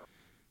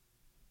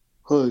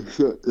holy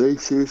shit, they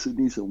seriously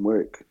need some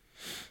work.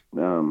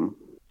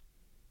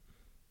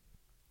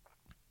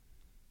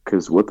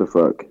 Because what the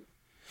fuck?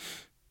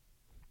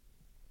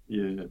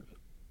 Yeah.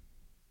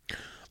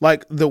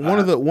 Like one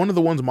of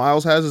the ones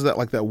Miles has is that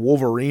like that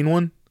Wolverine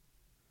one.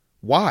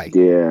 Why?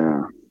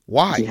 Yeah.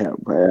 Why? Yeah,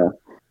 well,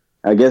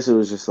 I guess it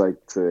was just like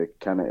to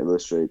kind of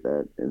illustrate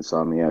that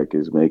Insomniac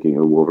is making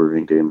a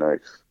Wolverine game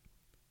next.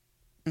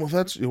 Well,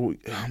 that's.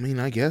 I mean,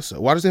 I guess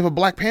so. Why does he have a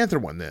Black Panther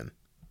one then?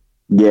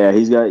 Yeah,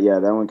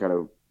 that one kind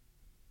of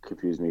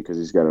confused me because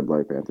he's got a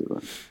Black Panther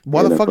one.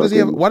 Why the fuck does he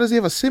have? Why does he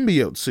have a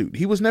symbiote suit?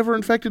 He was never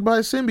infected by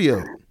a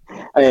symbiote.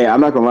 Hey,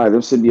 I'm not gonna lie,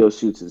 them symbiote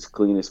suits is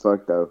clean as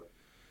fuck though.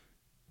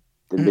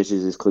 The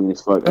bitches is clean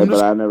as fuck.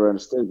 But I never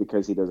understood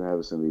because he doesn't have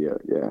a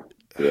symbiote.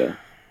 Yeah.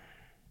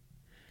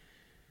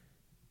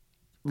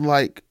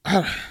 Like,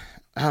 I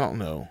don't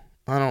know.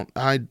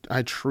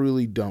 I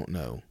truly don't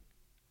know.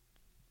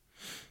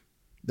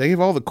 They gave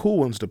all the cool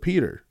ones to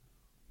Peter.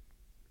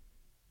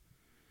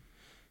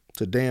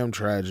 It's a damn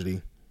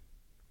tragedy.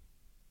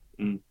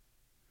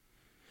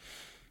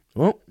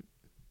 Well,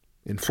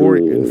 in 4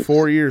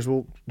 years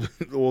we'll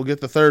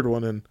get the third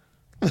one, and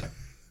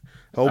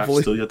hopefully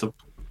I've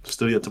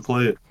still yet to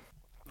play it.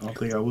 I don't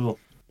think I will.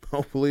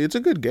 Hopefully, it's a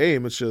good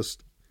game. It's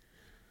just,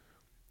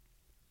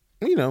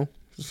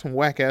 some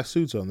whack ass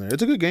suits on there.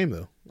 It's a good game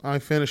though. I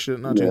finished it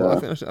not too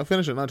long. I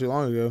finished it not too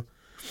long ago,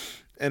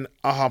 and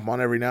I'll hop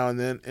on every now and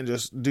then and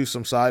just do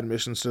some side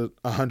missions to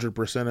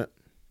 100% it.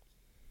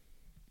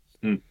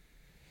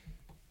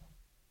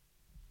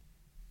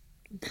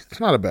 It's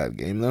not a bad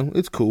game though.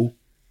 It's cool.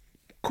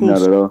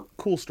 Not at all.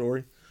 Cool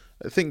story.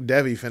 I think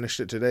Devi finished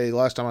it today.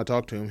 Last time I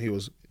talked to him, he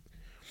was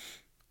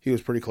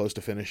pretty close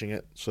to finishing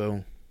it.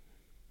 So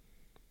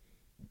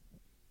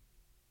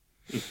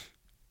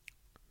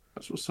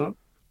that's what's up.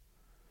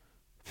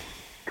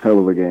 Hell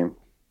of a game.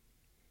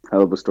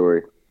 Hell of a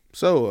story.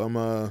 So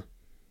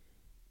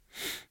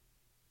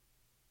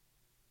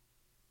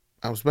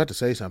I was about to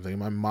say something, and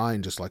my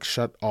mind just like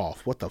shut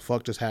off. What the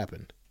fuck just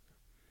happened?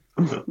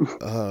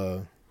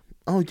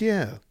 Oh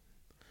yeah.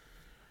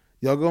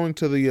 Y'all going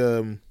to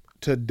the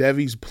to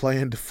Devi's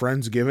planned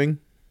Friendsgiving?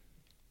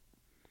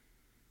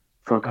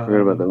 Fuck, I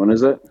forgot about that. When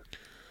is it?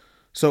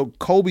 So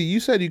Kolby, you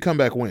said you come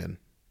back when?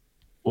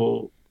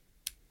 Well,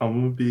 I'm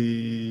gonna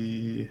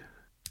be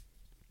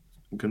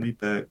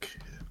back,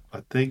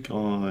 I think,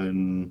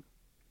 on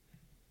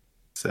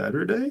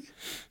Saturday.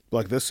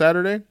 Like this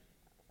Saturday?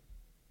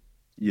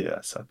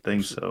 Yes, I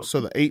think so. So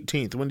the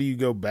 18th. When do you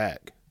go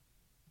back?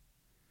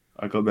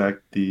 I go back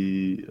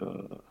the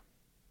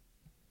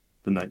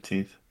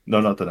 19th. No,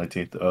 not the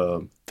 19th.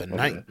 The 9th.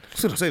 I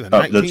was gonna say the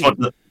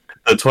 19th.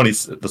 The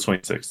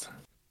 26th.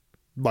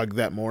 Like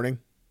that morning?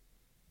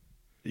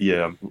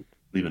 Yeah, I'm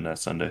leaving that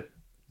Sunday.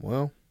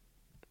 Well,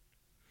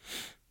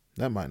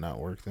 that might not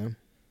work then.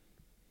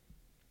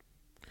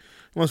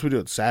 Unless we do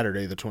it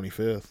Saturday, the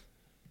 25th.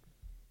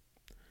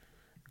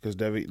 Because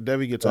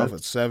Devi gets off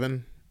at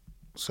 7,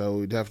 so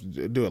we'd have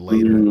to do it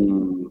later.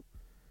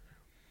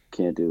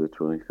 Can't do the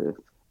 25th.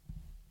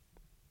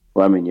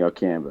 Well, I mean, y'all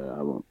can, but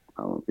I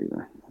won't be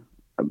there.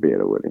 I'll be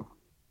at a wedding.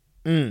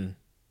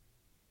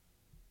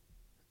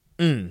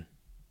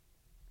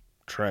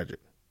 Tragic.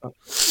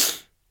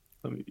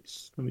 Let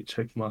me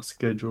check my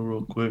schedule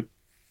real quick.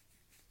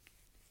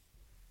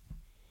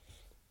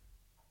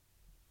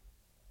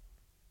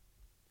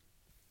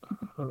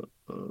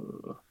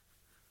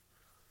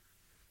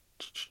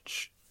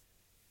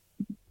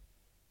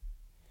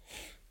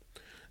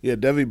 Yeah,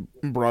 Devi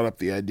brought up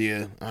the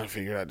idea. I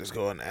figured I'd just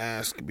go and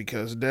ask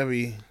because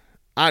Devi,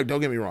 don't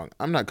get me wrong,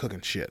 I'm not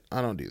cooking shit.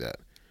 I don't do that.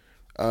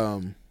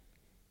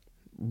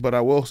 But I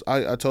will.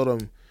 I told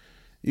him,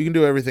 you can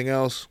do everything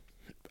else.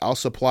 I'll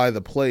supply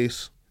the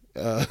place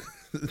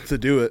to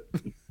do it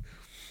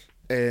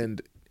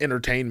and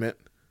entertainment.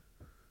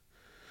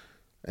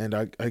 And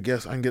I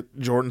guess I can get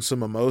Jordan some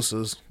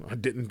mimosas. I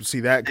didn't see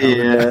that coming.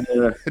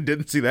 Yeah. I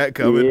didn't see that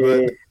coming,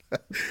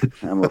 but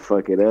I'm gonna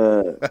fuck it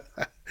up.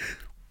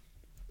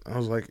 I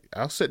was like,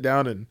 I'll sit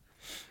down and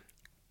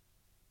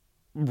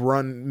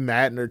run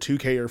Madden or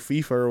 2K or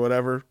FIFA or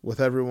whatever with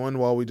everyone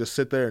while we just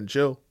sit there and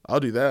chill. I'll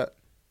do that.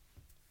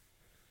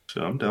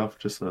 So I'm down for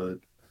just a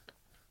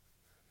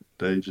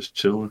day just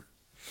chilling.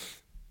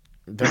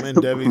 Them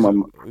and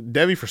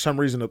Devi for some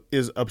reason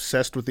is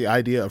obsessed with the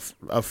idea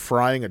of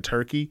frying a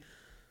turkey.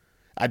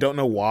 I don't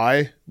know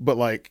why, but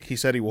like he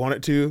said he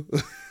wanted to.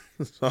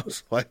 So I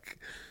was like,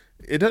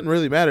 it doesn't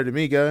really matter to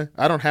me, guy.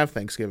 I don't have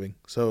Thanksgiving,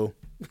 so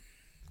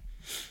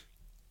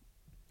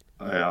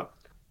Yeah.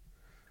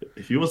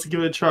 If he wants to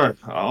give it a try,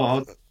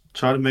 I'll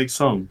try to make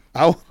some.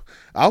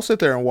 I'll sit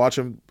there and watch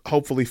him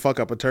hopefully fuck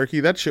up a turkey.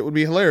 That shit would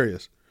be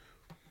hilarious.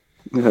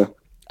 Yeah.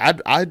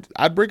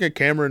 I'd bring a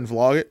camera and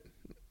vlog it.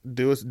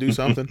 Do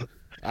something.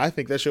 I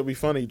think that shit would be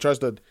funny. He tries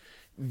to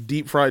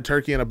deep fry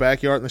turkey in a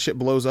backyard and the shit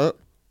blows up.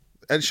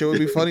 That shit would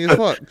be funny as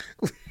fuck.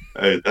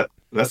 Hey,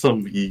 that's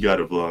something you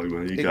gotta vlog,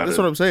 man. That's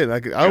what I'm saying.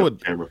 I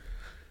would. Camera.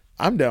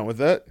 I'm down with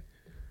that.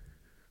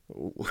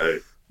 Hey.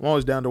 I'm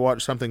always down to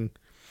watch something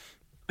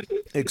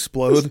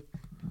explode.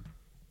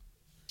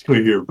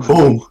 We hear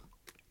boom.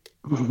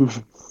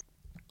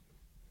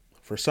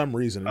 For some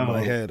reason in my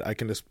Oh, head, I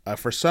can just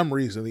for some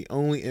reason the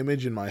only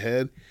image in my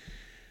head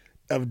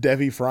of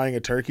Devi frying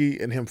a turkey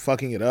and him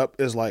fucking it up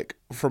is like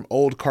from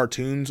old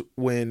cartoons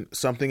when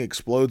something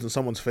explodes in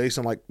someone's face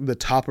and like the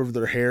top of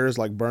their hair is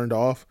like burned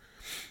off.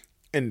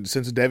 And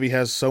since Devi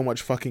has so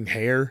much fucking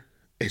hair,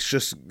 it's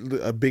just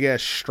a big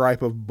ass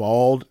stripe of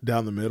bald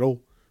down the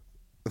middle.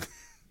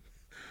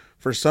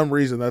 For some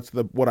reason, that's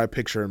what I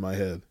picture in my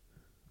head.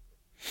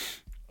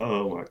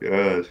 oh my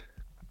God.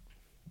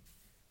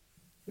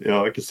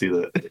 Yeah, I can see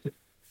that.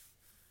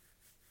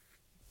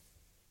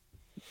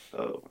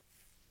 Oh,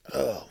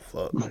 Oh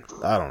fuck!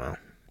 I don't know.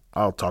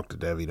 I'll talk to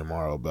Devi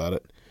tomorrow about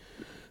it.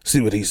 See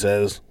what he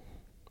says.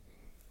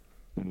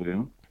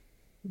 yeah.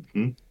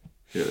 Hmm.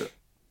 Yeah.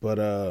 But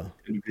Gonna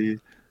be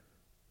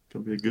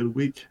gonna be a good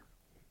week.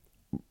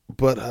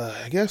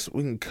 I guess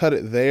we can cut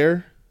it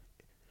there.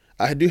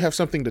 I do have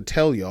something to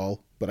tell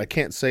y'all, but I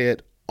can't say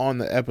it on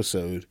the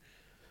episode.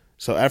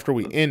 So after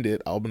we end it,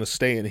 I'm gonna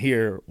stay in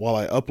here while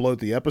I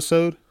upload the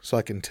episode, so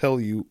I can tell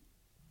you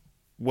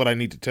what I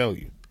need to tell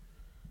you.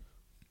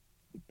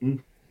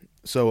 Mhm.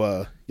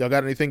 So, y'all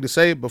got anything to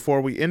say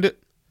before we end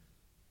it?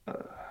 Uh,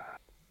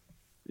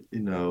 you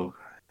know,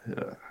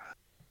 uh,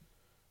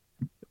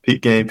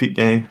 peak game, peak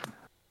game.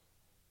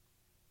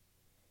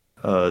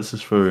 This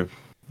is for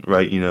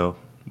right.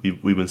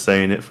 We've been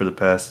saying it for the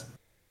past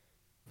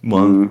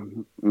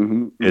month.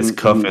 It's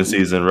cuffing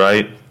season,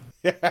 right?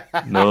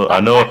 No, I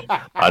know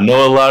a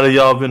lot of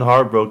y'all been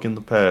heartbroken in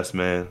the past,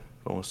 man.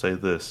 I want to say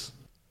this: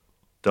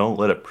 don't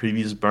let a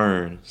previous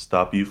burn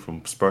stop you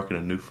from sparking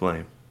a new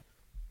flame.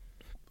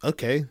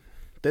 Okay,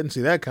 didn't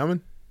see that coming.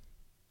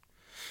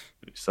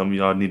 Some of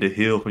y'all need to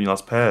heal from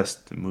y'all's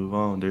past and move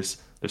on. There's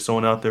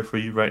someone out there for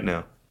you right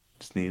now.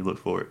 Just need to look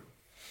for it.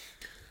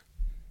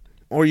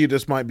 Or you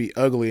just might be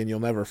ugly and you'll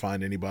never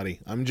find anybody.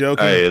 I'm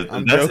joking. Hey,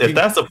 I'm if joking.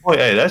 that's the point,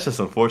 hey, that's just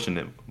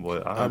unfortunate.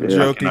 Boy, I'm I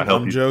joking. cannot help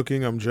I'm you.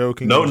 joking. I'm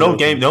joking. No, I'm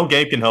joking. no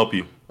game can help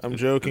you. I'm If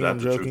joking. I'm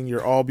that's the truth. joking.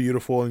 You're all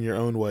beautiful in your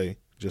own way,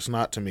 just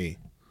not to me.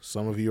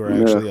 Some of you are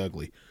Yeah. actually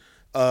ugly.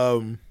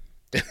 Um,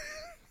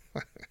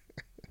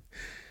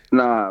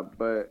 Nah,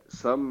 but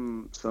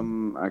some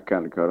I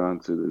kind of caught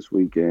on to this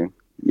weekend.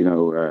 You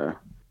know,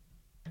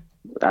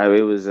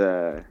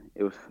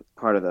 it was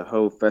part of the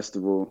whole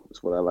festival.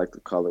 Is what I like to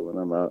call it when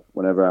I'm out.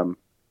 Whenever I'm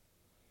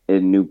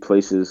in new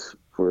places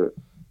for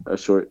a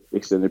short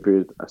extended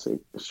period. I say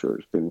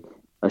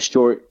a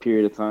short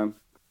period of time.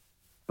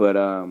 But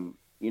I'll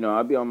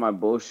be on my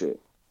bullshit.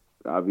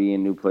 I'll be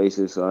in new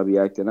places, so I'll be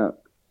acting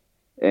up.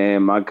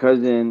 And my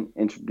cousin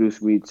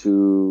introduced me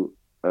to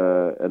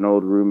an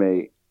old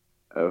roommate,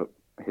 uh,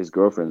 his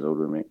girlfriend's old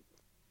roommate,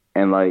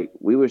 and like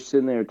we were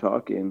sitting there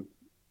talking,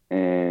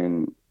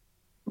 and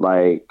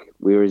like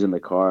we was in the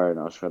car, and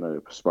I was trying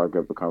to spark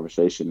up a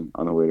conversation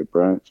on the way to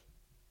brunch,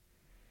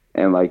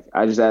 and like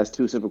I just asked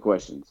two simple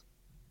questions,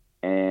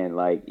 and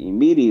like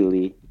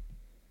immediately,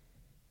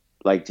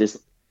 like just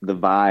the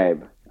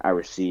vibe I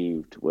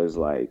received was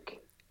like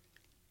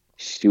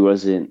she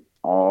wasn't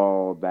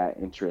all that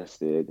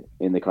interested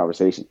in the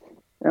conversation.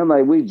 And I'm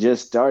like, we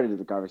just started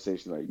the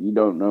conversation. Like, you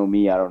don't know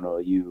me, I don't know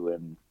you,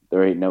 and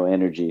there ain't no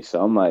energy.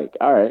 So I'm like,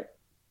 all right.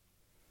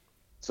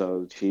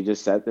 So she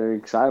just sat there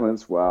in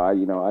silence while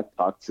I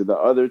talked to the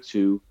other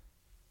two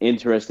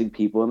interesting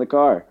people in the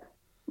car.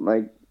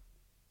 Like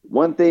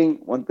one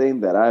thing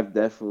that I've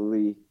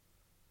definitely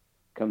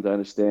come to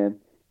understand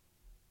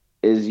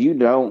is you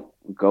don't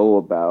go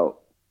about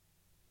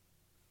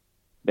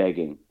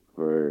begging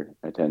for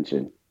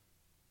attention,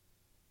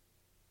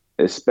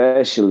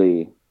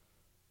 especially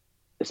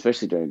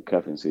during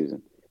cuffing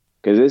season,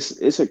 because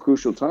it's a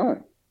crucial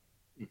time.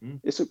 Hmm.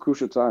 It's a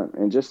crucial time,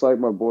 and just like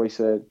my boy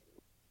said,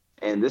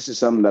 and this is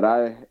something that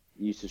I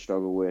used to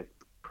struggle with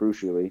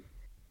crucially,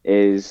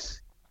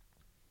 is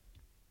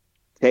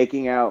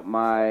taking out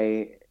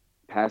my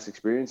past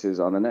experiences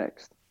on the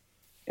next.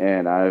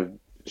 And I've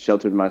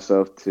sheltered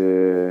myself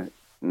to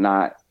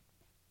not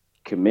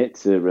commit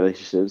to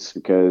relationships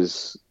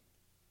because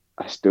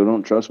I still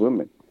don't trust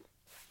women.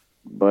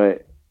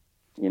 But,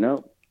 you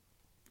know,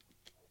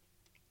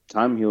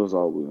 time heals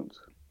all wounds.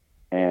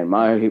 And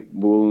my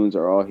wounds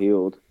are all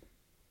healed.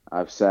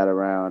 I've sat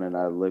around and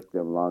I've licked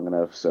them long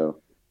enough. So,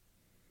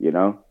 you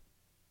know,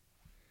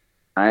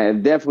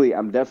 I'm definitely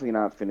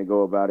not finna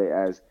go about it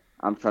as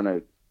I'm trying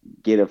to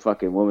get a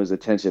fucking woman's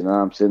attention and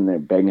I'm sitting there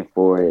begging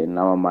for it and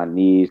I'm on my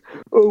knees.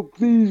 Oh,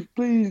 please,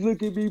 please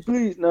look at me,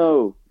 please.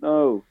 No,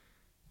 no.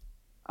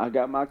 I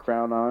got my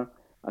crown on.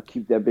 I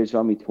keep that bitch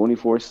on me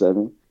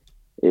 24/7.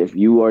 If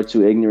you are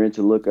too ignorant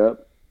to look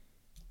up,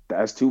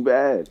 that's too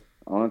bad.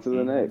 On to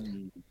the next.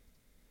 Hmm.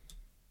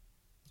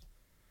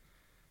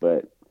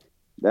 But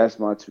that's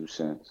my 2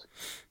 cents.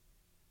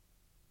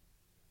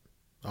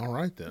 all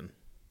right then.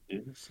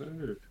 Yes,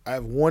 sir. I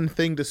have one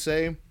thing to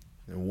say,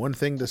 and one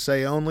thing to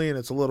say only, and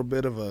it's a little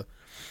bit of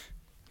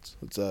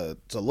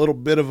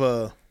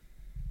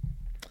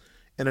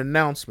an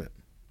announcement.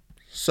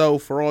 So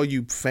for all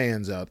you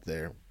fans out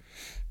there,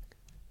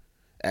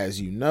 as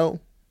you know,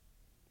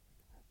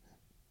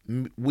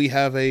 we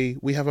have a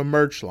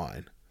merch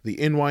line the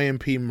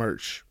NYMP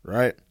merch,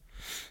 right?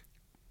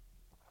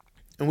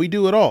 And we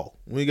do it all.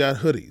 We got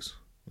hoodies,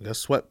 we got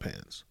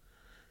sweatpants,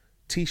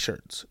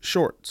 t-shirts,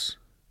 shorts,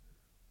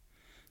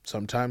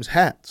 sometimes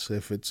hats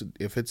if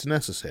it's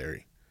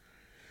necessary.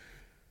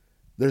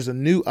 There's a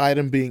new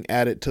item being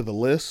added to the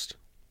list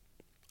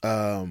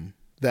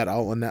that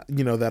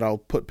I'll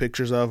put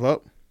pictures of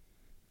up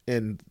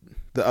in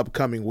the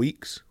upcoming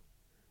weeks.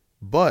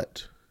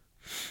 But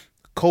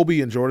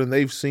Kolby and Jordan,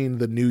 they've seen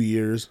the New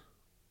Year's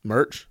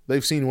merch.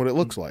 They've seen what it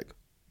looks like.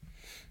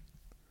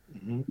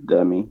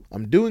 Dummy.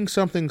 I'm doing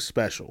something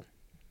special.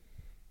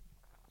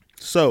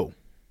 So,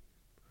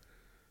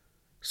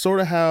 sort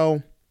of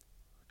how,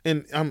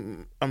 and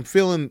I'm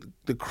feeling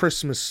the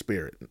Christmas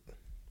spirit.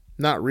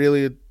 Not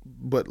really,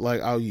 but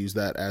like I'll use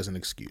that as an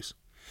excuse.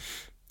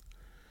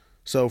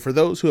 So, for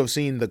those who have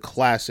seen the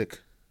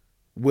classic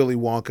Willy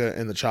Wonka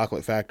and the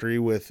Chocolate Factory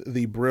with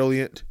the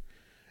brilliant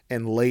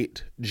and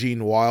late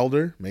Gene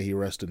Wilder, may he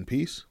rest in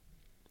peace,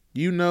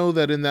 you know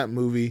that in that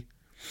movie,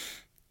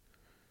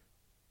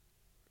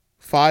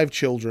 5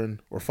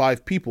 children or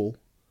 5 people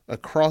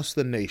across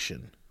the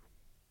nation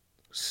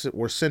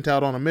were sent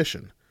out on a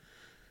mission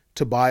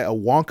to buy a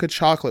Wonka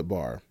chocolate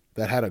bar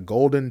that had a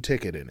golden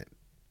ticket in it.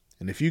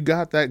 And if you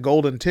got that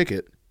golden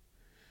ticket,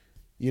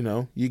 you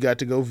got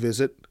to go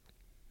visit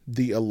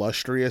the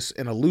illustrious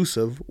and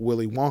elusive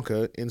Willy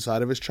Wonka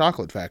inside of his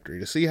chocolate factory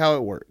to see how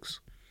it works.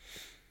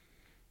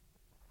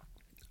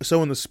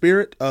 So in the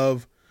spirit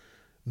of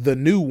the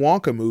new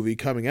Wonka movie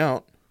coming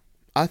out,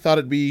 I thought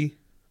it'd be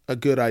a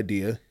good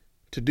idea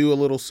to do a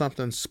little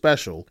something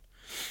special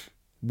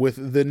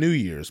with the New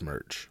Year's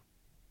merch.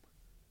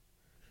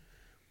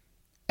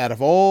 Out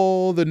of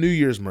all the New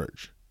Year's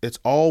merch, it's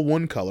all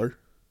one color.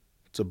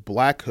 It's a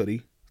black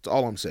hoodie. That's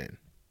all I'm saying.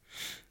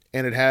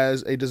 And it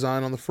has a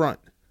design on the front.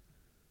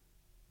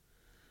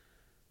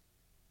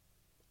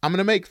 I'm going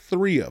to make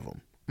 3 of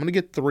them. I'm going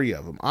to get 3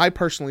 of them. I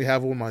personally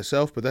have one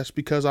myself, but that's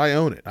because I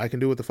own it. I can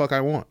do what the fuck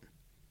I want.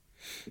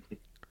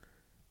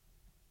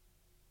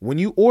 When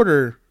you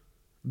order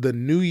the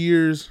New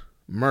Year's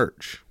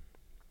merch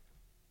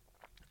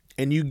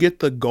and you get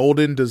the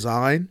golden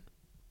design,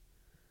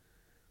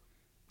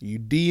 you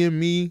DM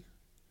me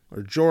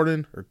or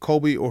Jordan or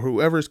Kolby or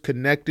whoever's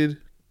connected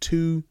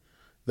to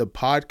the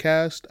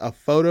podcast a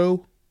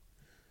photo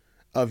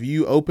of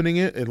you opening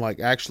it and like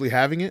actually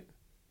having it,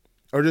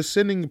 or just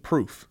sending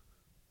proof.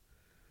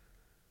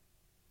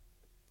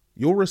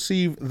 You'll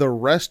receive the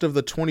rest of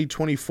the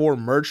 2024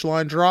 merch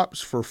line drops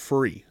for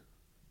free.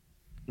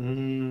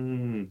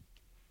 3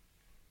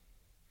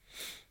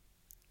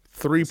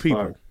 That's people.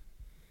 Fire.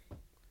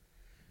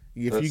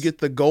 If you get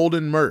the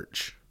golden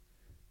merch,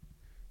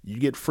 you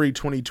get free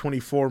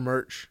 2024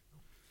 merch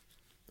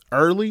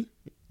early.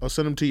 I'll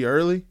send them to you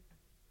early.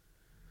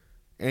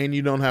 And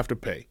you don't have to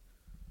pay.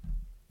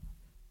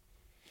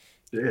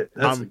 Yeah,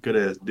 that's a good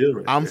ass deal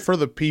right I'm there. for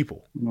the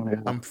people.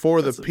 I'm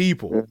for the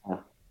people.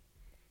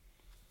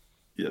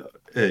 Yeah.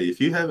 Hey, if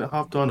you haven't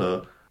hopped on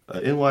a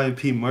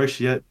NYMP merch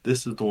yet,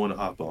 this is the one to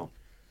hop on.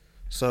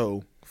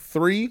 So,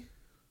 3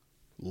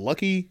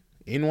 lucky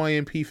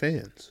NYMP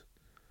fans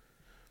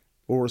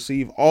will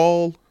receive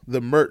all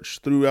the merch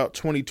throughout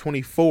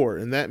 2024.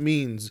 And that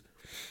means,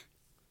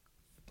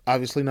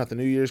 obviously not the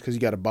New Year's because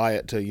you got to buy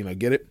it to,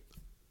 get it.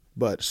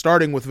 But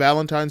starting with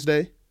Valentine's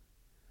Day,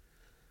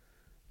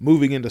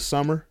 moving into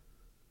summer,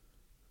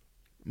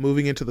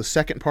 moving into the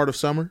second part of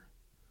summer,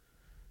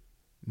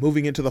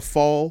 moving into the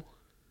fall,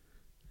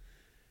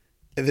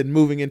 and then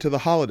moving into the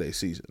holiday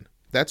season.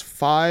 That's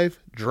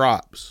 5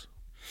 drops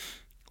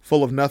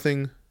full of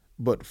nothing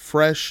but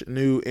fresh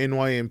new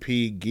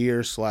NYMP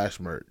gear /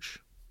 merch.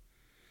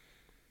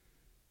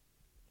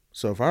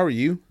 So if I were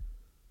you,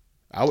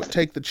 I would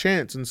take the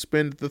chance and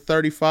spend the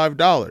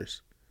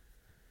 $35.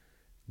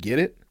 Get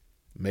it?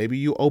 Maybe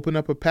you open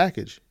up a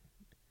package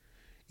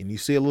and you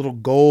see a little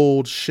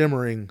gold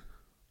shimmering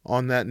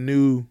on that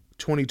new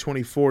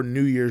 2024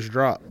 New Year's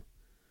drop.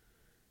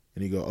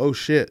 And you go, oh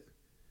shit.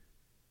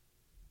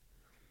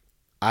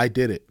 I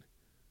did it.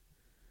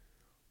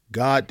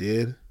 God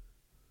did.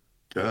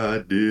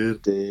 God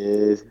did.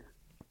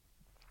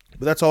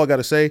 But that's all I got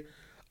to say.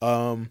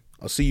 I'll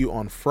see you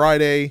on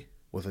Friday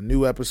with a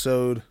new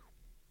episode.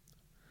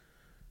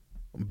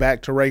 I'm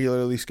back to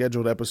regularly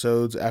scheduled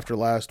episodes after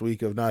last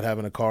week of not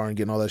having a car and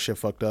getting all that shit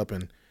fucked up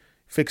and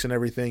fixing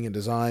everything and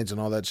designs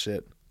and all that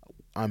shit.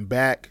 I'm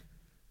back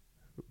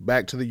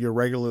to your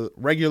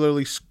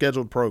regularly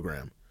scheduled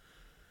program.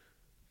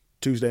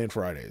 Tuesday and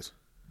Fridays.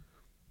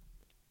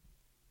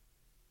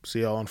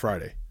 See y'all on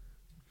Friday.